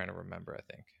she would be trying to remember,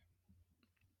 I think.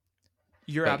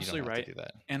 You're But absolutely right. Do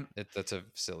that. And that's a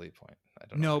silly point. I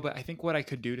don't know. No, but I think what I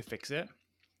could do to fix it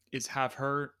is have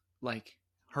her like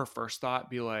her first thought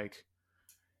be like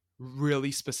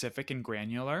really specific and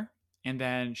granular, and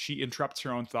then she interrupts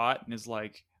her own thought and is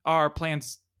like, oh, our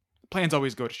plans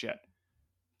always go to shit.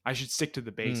 I should stick to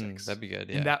the basics. That'd be good.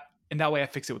 Yeah. And that way I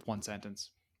fix it with one sentence.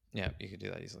 Yeah, you could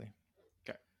do that easily.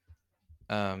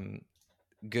 Okay.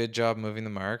 Good job moving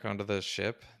the mark onto the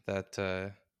ship.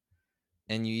 That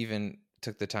and you even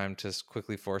took the time to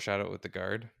quickly foreshadow it with the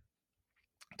guard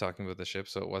talking about the ship,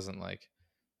 so it wasn't like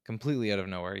completely out of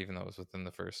nowhere, even though it was within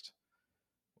the first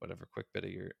whatever quick bit of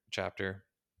your chapter.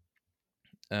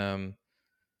 The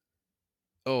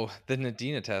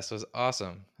Nadina test was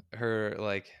awesome. Her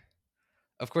like,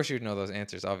 of course you'd know those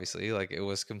answers, obviously. Like it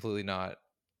was completely not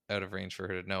out of range for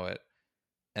her to know it.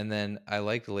 And then I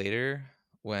liked later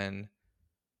when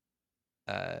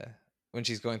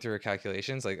she's going through her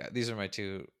calculations, like these are my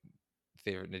two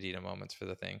favorite Nadina moments for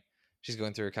the thing. She's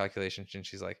going through her calculations and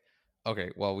she's like,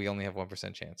 okay, well, we only have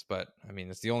 1% chance, but I mean,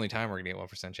 it's the only time we're gonna get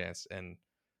 1% chance, and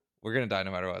we're gonna die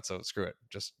no matter what, so screw it,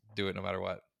 just do it no matter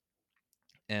what.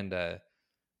 And the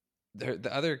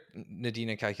other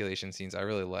Nadina calculation scenes I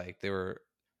really liked. They were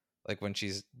like when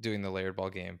she's doing the layered ball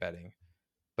game betting,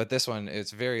 but this one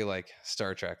it's very like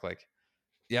Star Trek. Like,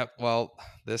 yep, well,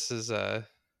 this is like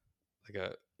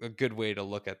a good way to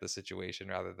look at the situation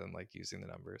rather than like using the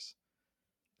numbers,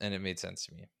 and it made sense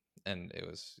to me, and it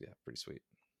was pretty sweet.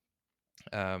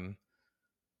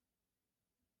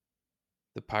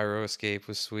 The pyro escape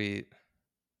was sweet.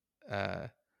 The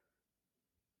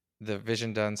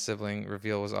Vision Done sibling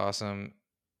reveal was awesome.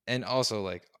 And also,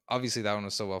 like, obviously that one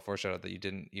was so well foreshadowed that you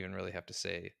didn't even really have to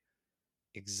say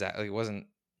exactly. It wasn't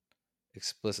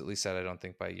explicitly said, I don't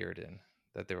think, by Yurden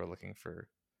that they were looking for.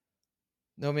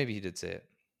 No, maybe he did say it.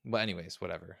 But anyways,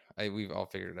 whatever. We've all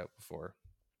figured it out before.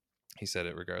 He said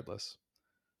it regardless.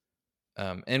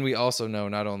 And we also know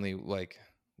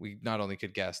we not only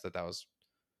could guess that was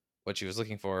what she was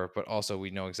looking for, but also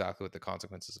we know exactly what the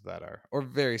consequences of that are, or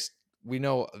we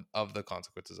know of the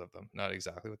consequences of them, not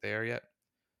exactly what they are yet,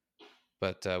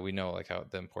 but we know like how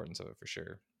the importance of it for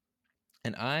sure.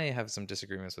 And I have some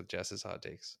disagreements with Jess's hot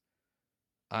takes.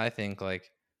 I think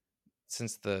like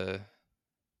since the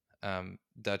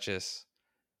Duchess,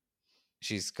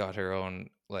 she's got her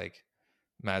own like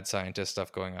mad scientist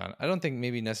stuff going on. I don't think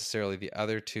maybe necessarily the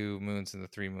other two moons in the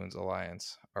Three Moons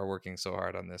Alliance are working so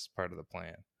hard on this part of the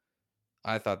plan.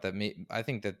 I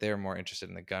think that they're more interested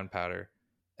in the gunpowder,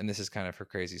 and this is kind of her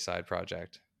crazy side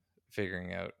project,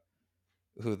 figuring out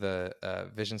who the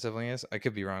Vision sibling is. I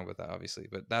could be wrong with that, obviously,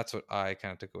 but that's what I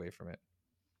kind of took away from it.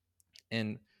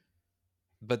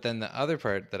 But then the other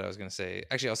part that I was going to say,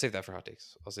 actually, I'll save that for hot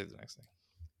takes. I'll save the next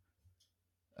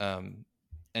thing.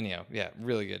 Anyhow, yeah,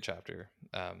 really good chapter.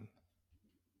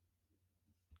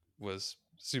 Was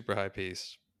super high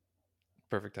paced,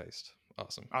 perfect heist,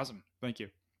 awesome. Thank you.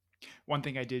 One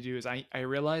thing I did do is I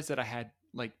realized that I had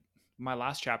like my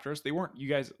last chapters,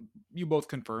 you both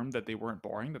confirmed that they weren't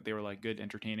boring, that they were like good,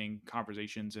 entertaining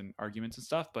conversations and arguments and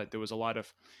stuff, but there was a lot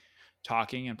of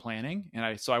talking and planning, and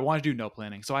I wanted to do no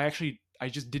planning. So I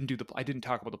just didn't I didn't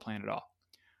talk about the plan at all.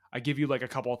 I give you like a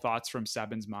couple of thoughts from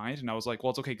Sabin's mind, and I was like,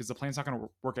 well, it's okay because the plan's not going to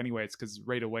work anyway. It's because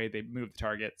right away they moved the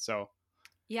target, so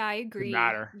yeah, I agree. Didn't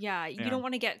matter. Yeah, you don't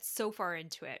want to get so far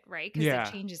into it, right? Because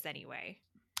it changes anyway.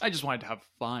 I just wanted to have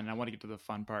fun. I want to get to the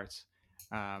fun parts.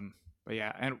 But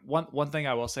yeah, and one thing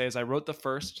I will say is I wrote the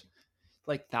first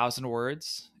like 1,000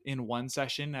 words in one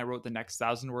session. I wrote the next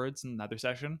 1,000 words in another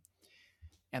session,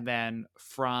 and then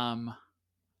from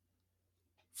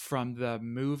the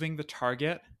moving the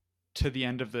target to the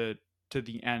end of the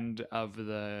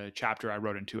chapter, I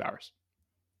wrote in 2 hours,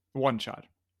 one shot,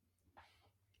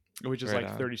 which is right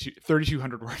like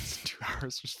 3,200 words in 2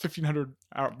 hours, just 1,500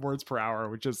 words per hour,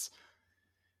 which is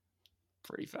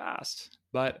pretty fast.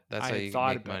 But that's how you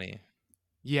make money.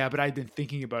 Yeah, but I've been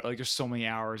thinking about it, like there's so many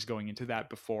hours going into that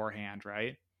beforehand,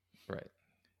 right? Right.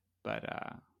 But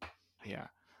yeah.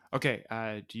 Okay,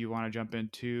 do you want to jump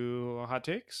into hot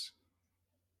takes?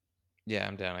 Yeah,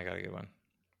 I'm down. I got a good one.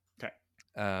 Okay.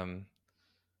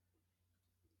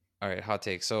 All right, hot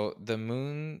take. So the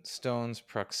Moonstone's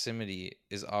proximity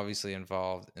is obviously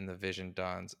involved in the Vision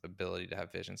Dawn's ability to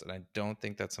have visions, and I don't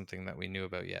think that's something that we knew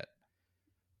about yet.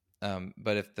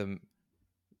 But if the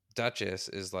Duchess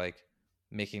is like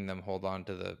making them hold on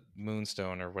to the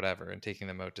Moonstone or whatever and taking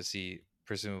them out to sea,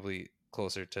 presumably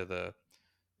closer to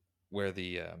where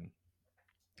the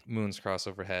moons cross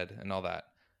overhead and all that,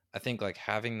 I think like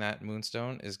having that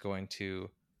Moonstone is going to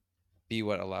be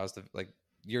what allows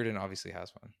Yurden obviously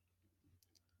has one,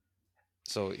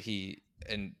 so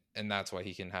and that's why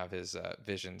he can have his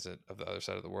visions of the other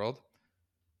side of the world.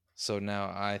 So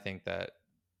now I think that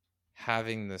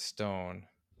having the stone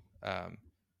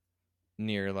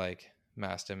near like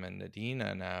Mastim and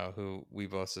Nadina now, who we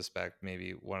both suspect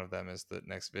maybe one of them is the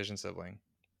next Vision sibling,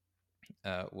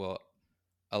 will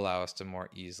allow us to more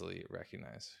easily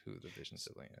recognize who the Vision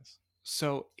sibling is.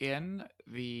 So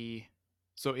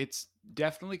it's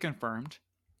definitely confirmed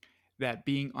that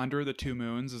being under the 2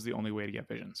 moons is the only way to get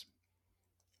visions.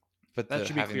 But that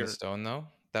should be clear. The stone, though,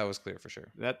 that was clear for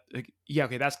sure.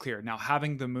 Okay, that's clear. Now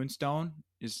having the Moonstone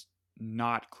is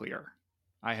not clear.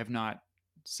 I have not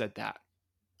said that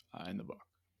in the book,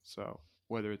 so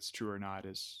whether it's true or not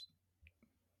is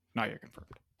not yet confirmed.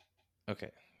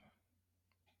 Okay,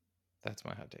 that's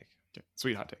my hot take. Okay.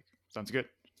 Sweet hot take. Sounds good.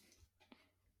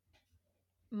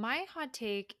 My hot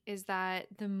take is that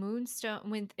the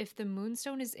Moonstone, if the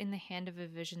Moonstone is in the hand of a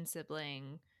Vision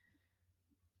sibling,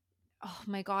 oh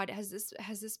my God, has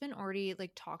this been already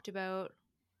like talked about?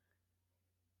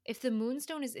 If the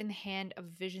Moonstone is in the hand of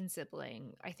Vision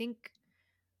sibling, I think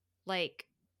like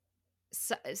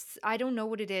I don't know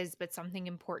what it is, but something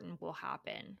important will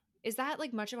happen. Is that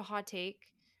like much of a hot take?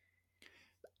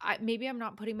 Maybe I'm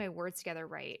not putting my words together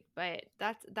right, but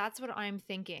that's what I'm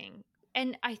thinking.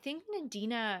 And I think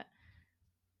Nadina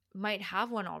might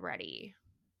have one already.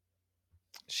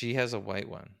 She has a white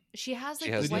one. She has She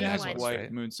like has the the white Nadina has one. ones, white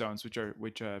right? moonstones,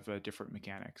 which have different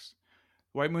mechanics.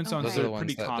 White moonstones Those Okay. are are the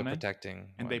pretty ones that the common,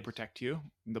 protecting and they ones. protect you.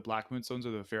 And the black moonstones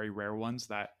are the very rare ones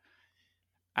that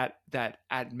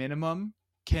at minimum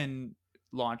can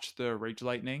launch the Rage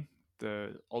Lightning,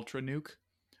 the Ultra Nuke.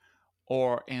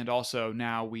 And also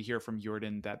now we hear from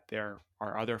Jordan that there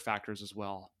are other factors as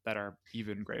well that are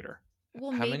even greater.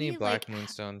 Well, How many maybe like black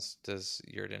moonstones does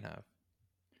Yurden have?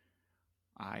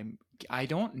 I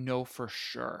don't know for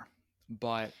sure,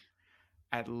 but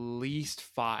at least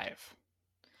 5.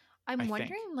 I I'm think.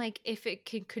 wondering like if it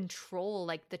can control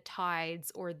like the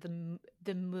tides or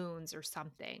the moons or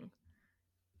something.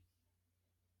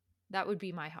 That would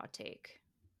be my hot take.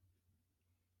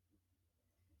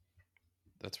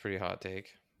 That's a pretty hot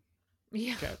take.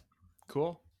 Yeah. Okay,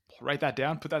 cool. Write that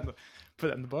down. Put that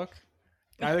in the book.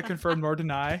 Neither confirm nor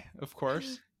deny, of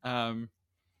course. But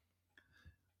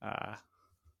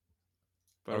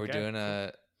Are we okay, doing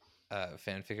cool. a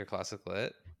fanfic or classic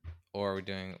lit, or are we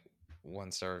doing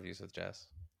 1-star reviews with Jess?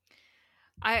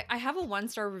 I have a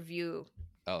 1-star review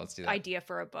Oh, let's do that. idea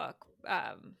for a book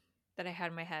that I had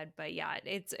in my head, but yeah,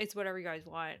 it's whatever you guys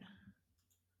want.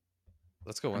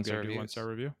 Let's go I'm 1-star gonna do reviews. 1-star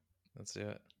review. Let's do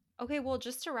it. Okay, well,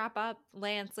 just to wrap up,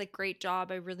 Lance, like great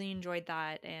job. I really enjoyed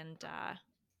that, and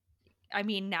I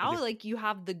mean now you. like you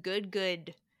have the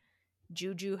good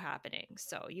juju happening,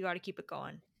 so you got to keep it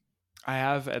going. I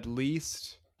have at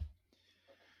least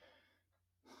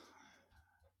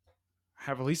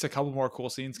a couple more cool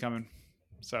scenes coming,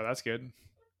 so that's good.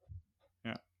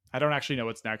 Yeah, I don't actually know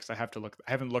what's next. I have to look.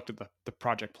 I haven't looked at the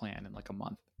project plan in like a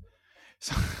month,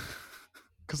 so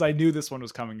because I knew this one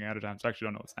was coming out of time, so I actually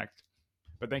don't know what's next.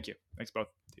 But thank you. Thanks both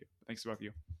of you. Thanks to both of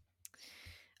you.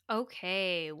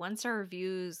 Okay, 1-star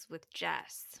reviews with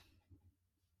Jess.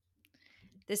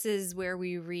 This is where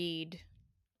we read,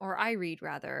 or I read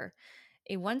rather,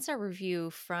 a 1-star review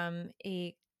from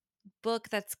a book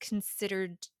that's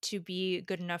considered to be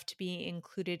good enough to be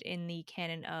included in the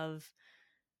canon of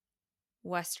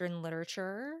Western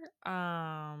literature.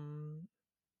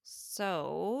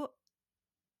 So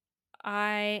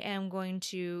I am going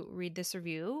to read this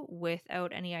review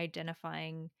without any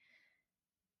identifying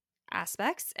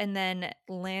aspects, and then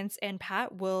Lance and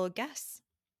Pat will guess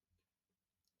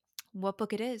what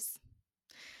book it is.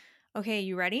 Okay,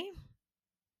 you ready?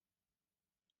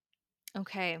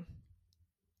 Okay.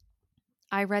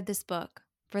 I read this book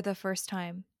for the first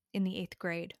time in the 8th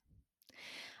grade.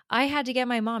 I had to get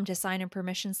my mom to sign a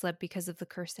permission slip because of the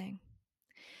cursing.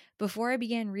 Before I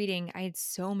began reading, I had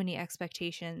so many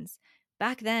expectations.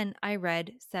 Back then, I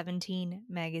read 17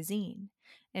 magazine.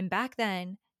 And back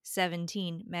then,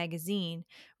 17 magazine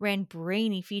ran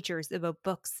brainy features about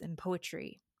books and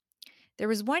poetry. There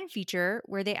was one feature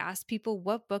where they asked people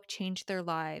what book changed their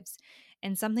lives,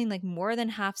 and something like more than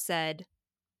half said,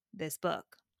 this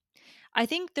book. I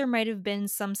think there might have been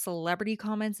some celebrity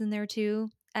comments in there too.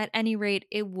 At any rate,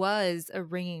 it was a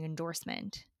ringing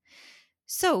endorsement.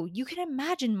 So you can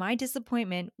imagine my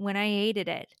disappointment when I hated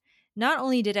it. Not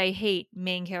only did I hate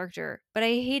main character, but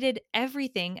I hated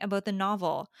everything about the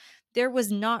novel. There was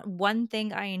not one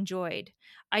thing I enjoyed.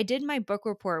 I did my book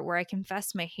report where I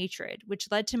confessed my hatred,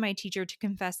 which led to my teacher to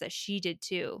confess that she did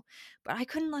too. But I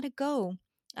couldn't let it go.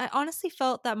 I honestly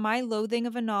felt that my loathing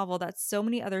of a novel that so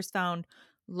many others found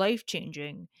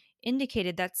life-changing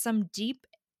indicated some deep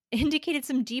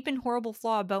and horrible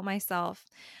flaw about myself.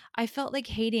 I felt like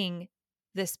hating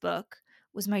this book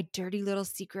was my dirty little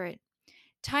secret.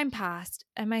 Time passed,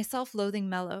 and my self loathing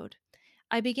mellowed.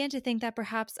 I began to think that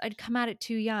perhaps I'd come at it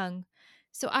too young.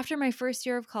 So, after my first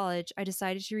year of college, I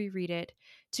decided to reread it,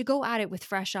 to go at it with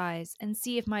fresh eyes and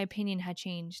see if my opinion had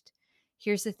changed.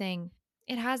 Here's the thing,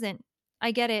 it hasn't.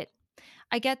 I get it.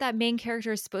 I get that main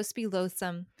character is supposed to be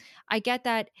loathsome. I get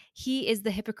that he is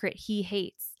the hypocrite he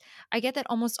hates. I get that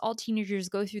almost all teenagers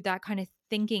go through that kind of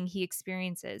thinking he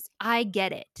experiences. I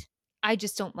get it. I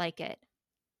just don't like it.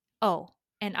 Oh,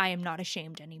 and I am not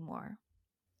ashamed anymore.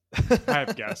 I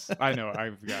have guessed. I know.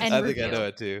 I've guessed. And I think I review. know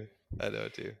it too. I know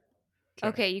it too.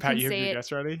 Okay, you Pat, can you have say your it.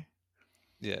 guess ready?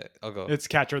 Yeah, I'll go. It's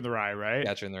Catcher in the Rye, right?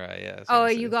 Catcher in the Rye. Yeah. Oh,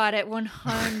 you got it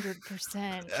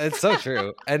 100%. It's so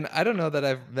true, and I don't know that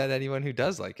I've met anyone who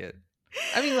does like it.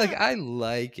 I mean, like I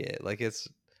like it. Like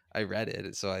I read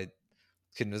it, so I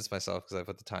convinced myself because I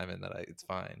put the time in that it's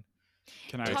fine.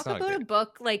 Can I? Talk not about a good.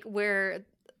 book like where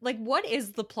Like, what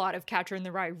is the plot of Catcher in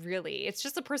the Rye, really? It's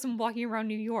just a person walking around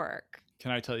New York.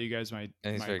 Can I tell you guys my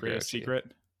And he's very greatest grouchy. secret?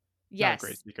 Not a great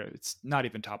Yes. secret. It's not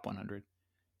even top 100.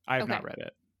 I have not Okay. read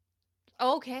it.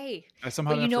 Okay. I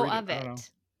somehow But you have to know read of I don't know. it.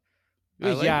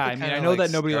 I like Yeah, the I mean, kinda, I know like,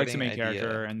 that nobody likes the starting main character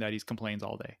idea. and that he complains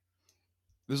all day.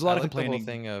 There's a I lot of like the whole complaining.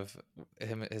 thing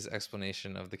of his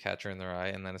explanation of the Catcher in the Rye,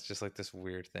 and then it's just like this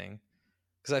weird thing.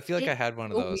 Because I feel like I It's had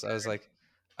one of so those. I was weird.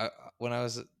 like, when I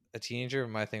was a teenager,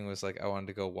 my thing was like I wanted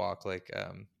to go walk like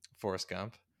Forrest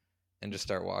Gump, and just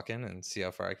start walking and see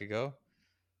how far I could go.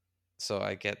 So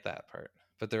I get that part,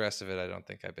 but the rest of it, I don't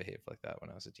think I behaved like that when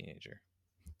I was a teenager.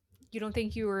 You don't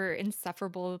think you were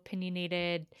insufferable,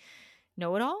 opinionated,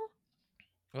 know-it-all?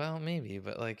 Well, maybe,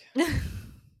 but like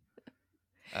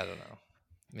I don't know.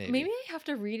 Maybe. Maybe I have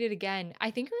to read it again. I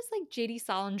think it was like J.D.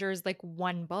 Salinger's like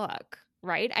one book,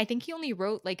 right? I think he only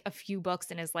wrote like a few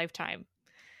books in his lifetime.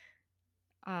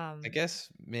 I guess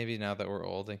maybe now that we're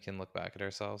old and can look back at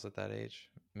ourselves at that age,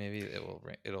 maybe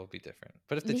it'll be different.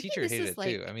 But if the Maybe teacher this hated is it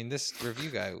too, like, I mean, this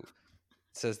review guy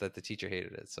says that the teacher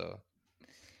hated it, so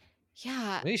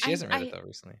yeah, maybe she hasn't read it though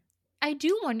recently. I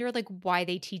do wonder like why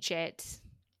they teach it.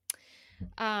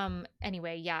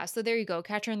 Anyway, yeah, so there you go.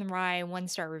 Catcher in the Rye,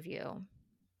 1-star review.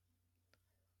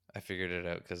 I figured it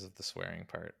out because of the swearing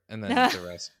part, and then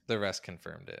the rest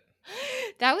confirmed it.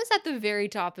 That was at the very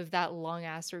top of that long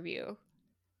ass review.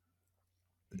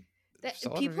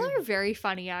 Solid People review. are very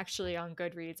funny actually on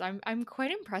Goodreads. I'm quite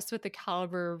impressed with the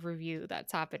caliber of review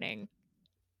that's happening.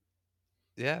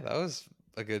 Yeah, that was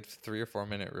a good 3 or 4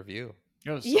 minute review.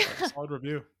 It was Yeah. a solid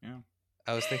review. Yeah.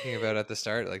 I was thinking about at the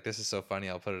start, like, this is so funny,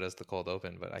 I'll put it as the cold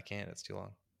open, but I can't, it's too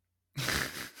long.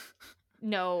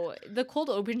 No, the cold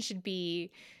open should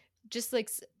be just like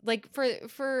for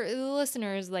the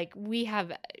listeners, like we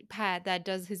have Pat that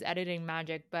does his editing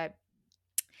magic, but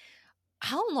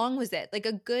how long was it? Like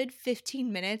a good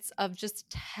 15 minutes of just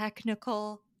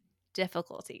technical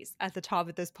difficulties at the top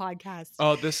of this podcast.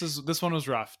 Oh, this one was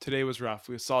rough. Today was rough.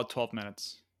 We saw 12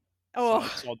 minutes. Oh,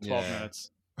 Solid 12 Yeah. minutes.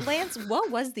 Lance,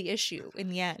 what was the issue in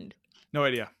the end? No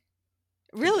idea.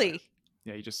 Really?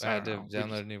 Yeah, you just I had don't to know.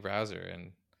 download a new browser,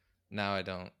 and now I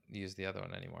don't use the other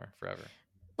one anymore forever.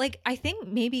 Like, I think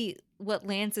maybe what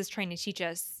Lance is trying to teach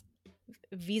us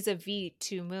vis-a-vis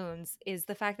 2 moons is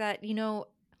the fact that, you know,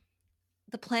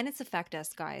 the planets affect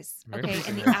us, guys. Okay. Mercury's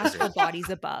And in the retrograde. astral bodies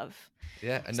above.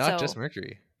 Yeah, and not just So-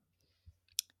 Mercury.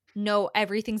 No,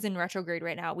 everything's in retrograde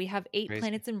right now. We have 8 Crazy.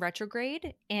 planets in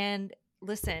retrograde. And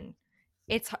listen,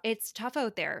 it's tough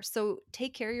out there. So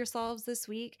take care of yourselves this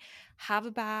week. Have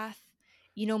a bath.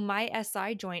 You know, my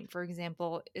SI joint, for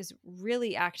example, is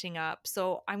really acting up.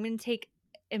 So I'm going to take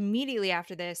immediately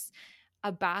after this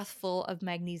a bath full of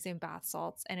magnesium bath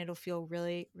salts, and it'll feel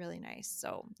really, really nice.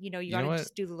 So, you know, you You know got to what?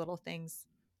 just do the little things.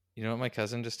 You know what my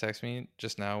cousin just texted me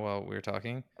just now while we were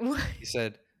talking? He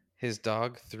said his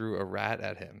dog threw a rat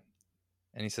at him,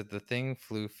 and he said the thing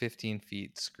flew 15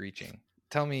 feet screeching.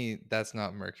 Tell me that's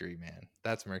not Mercury, man.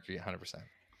 That's Mercury 100%.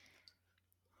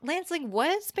 Lance, like,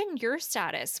 what's been your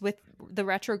status with the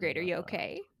retrograde? Are you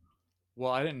okay?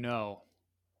 Well, I didn't know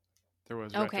there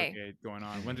was Okay. retrograde going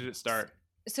on. When did it start?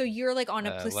 So you're like on a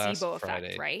Last placebo effect,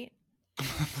 Friday. right?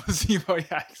 Placebo,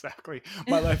 yeah, exactly.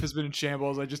 My life has been in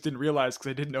shambles. I just didn't realize because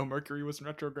I didn't know Mercury was in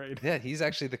retrograde. Yeah, he's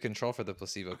actually the control for the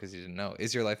placebo because he didn't know.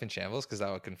 Is your life in shambles? Because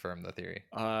that would confirm the theory.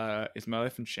 Is my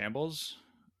life in shambles?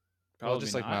 Well,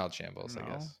 just like not. mild shambles, I No.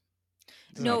 guess.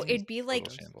 Doesn't No, have to be it'd be total like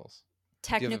shambles.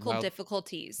 technical mild-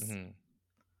 difficulties. Mhm.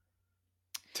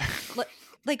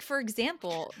 Like, for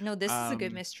example, no, this is a good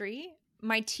Um, mystery.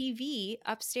 My TV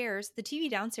upstairs, the TV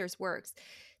downstairs works.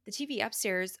 The TV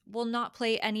upstairs will not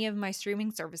play any of my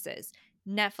streaming services.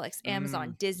 Netflix,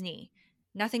 Amazon, Disney.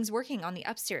 Nothing's working on the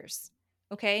upstairs.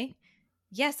 Okay?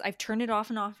 Yes, I've turned it off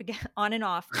and off again, on and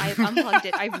off. I've unplugged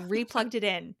it. I've replugged it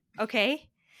in. Okay?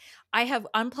 I have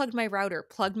unplugged my router,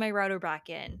 plugged my router back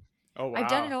in. Oh wow! I've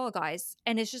done it all, guys,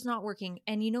 and it's just not working.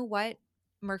 And you know what?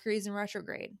 Mercury's in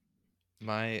retrograde.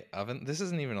 My oven, this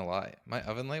isn't even a lie. My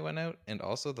oven light went out, and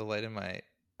also the light in my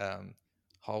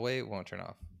hallway won't turn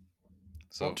off.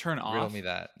 So Won't turn riddle off? me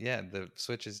that. Yeah, the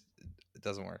switch it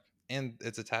doesn't work. And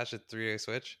it's attached to a 3-way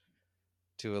switch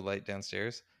to a light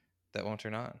downstairs that won't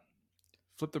turn on.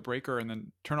 Flip the breaker and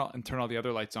then turn all the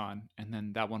other lights on, and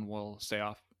then that one will stay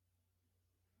off.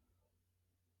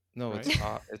 No, Right? it's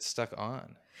off, it's stuck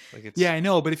on. Like it's Yeah, I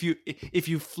know, but if you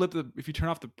turn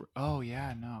off the oh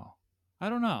yeah, no, I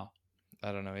don't know.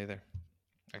 I don't know either.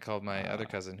 I called my other Uh.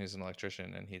 cousin who's an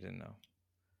electrician and he didn't know.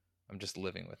 I'm just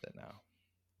living with it now.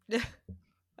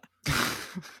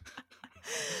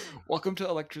 Welcome to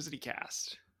Electricity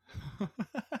Cast.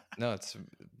 No, it's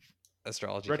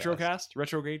astrology. cast. Retrocast,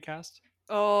 retrograde cast.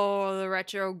 Oh, the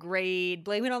retrograde.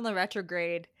 Blame it on the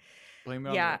retrograde. Blame it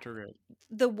on the Yeah. retrograde.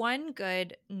 The one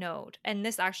good note, and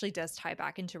this actually does tie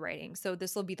back into writing. So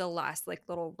this will be the last like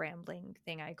little rambling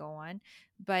thing I go on.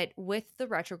 But with the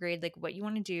retrograde, like what you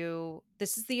want to do,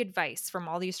 this is the advice from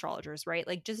all the astrologers, right?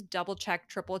 Like just double check,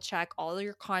 triple check all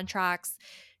your contracts.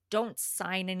 Don't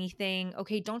sign anything.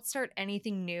 Okay, don't start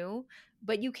anything new,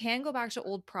 but you can go back to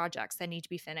old projects that need to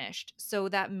be finished. So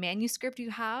that manuscript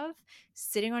you have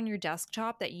sitting on your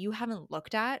desktop that you haven't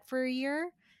looked at for a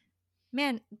year,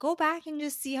 man, go back and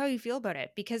just see how you feel about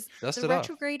it, because Dust the it off.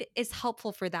 retrograde is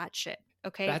helpful for that shit.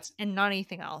 Okay. That's And not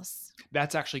anything else.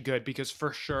 That's actually good, because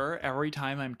for sure, every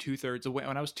time I'm 2/3 away,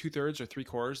 when I was 2/3 or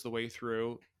 3/4 the way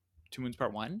through Two Moons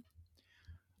Part 1,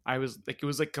 I was like, it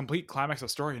was like complete climax of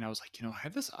story. And I was like, I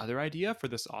have this other idea for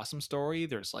this awesome story.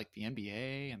 There's like the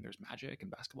NBA and there's magic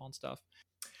and basketball and stuff.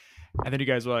 And then you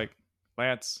guys were like,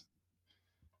 Lance,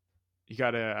 you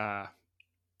gotta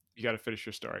finish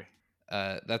your story.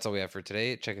 That's all we have for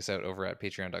today. Check us out over at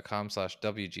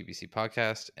patreon.com/WGBC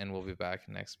podcast. And we'll be back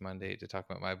next Monday to talk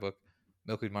about my book,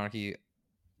 Milkweed Monarchy.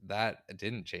 That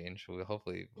didn't change.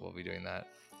 We'll be doing that.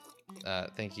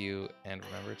 Thank you. And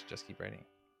remember to just keep writing.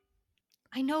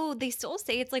 I know they still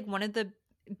say it's like one of the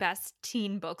best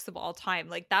teen books of all time.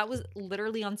 Like that was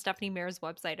literally on Stephanie Meyer's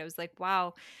website. I was like,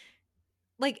 wow.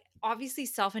 Like obviously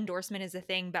self-endorsement is a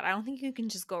thing, but I don't think you can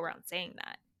just go around saying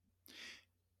that.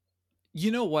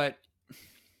 You know what?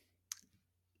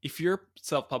 If you're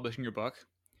self-publishing your book,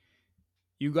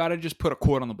 you got to just put a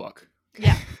quote on the book.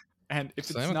 Yeah. And if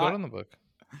Slam it's a not quote on the book.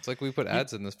 It's like we put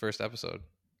ads in this first episode.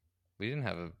 We didn't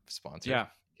have a sponsor. Yeah.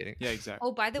 Kidding. Yeah, exactly.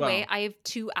 Oh, by the way, I have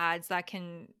 2 ads that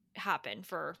can happen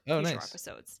for future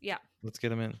episodes. Yeah. Let's get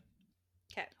them in.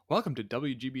 Okay. Welcome to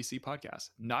WGBC Podcast.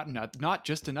 Not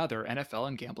just another NFL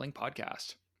and gambling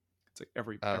podcast. It's like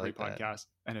every like podcast,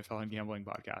 NFL and gambling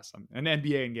podcast, an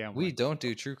NBA and gambling. We don't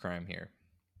do true crime here.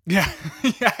 Yeah.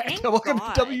 Yeah. Thank Welcome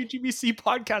God. to WGBC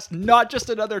Podcast, not just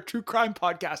another true crime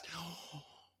podcast.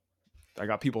 I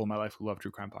got people in my life who love true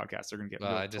crime podcasts. They're gonna get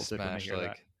I just tilted when they smashed hear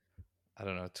that. I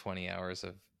don't know, 20 hours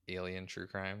of alien true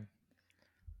crime.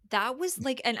 That was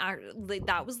like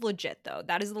that was legit though.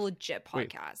 That is a legit Wait.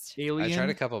 podcast. Alien, I tried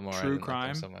a couple more. I true didn't like them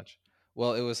crime. so much.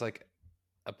 Well, it was like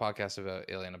a podcast about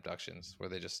alien abductions where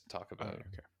they just talk Oh, about.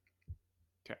 okay.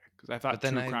 Because I thought But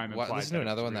then true I crime implied listened to that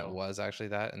another it's one that real. was actually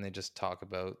that, and they just talk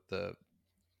about the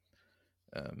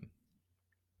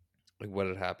like what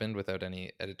had happened without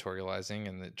any editorializing,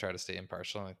 and they try to stay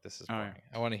impartial. Like, this is boring.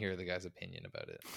 I want to hear the guy's opinion about it.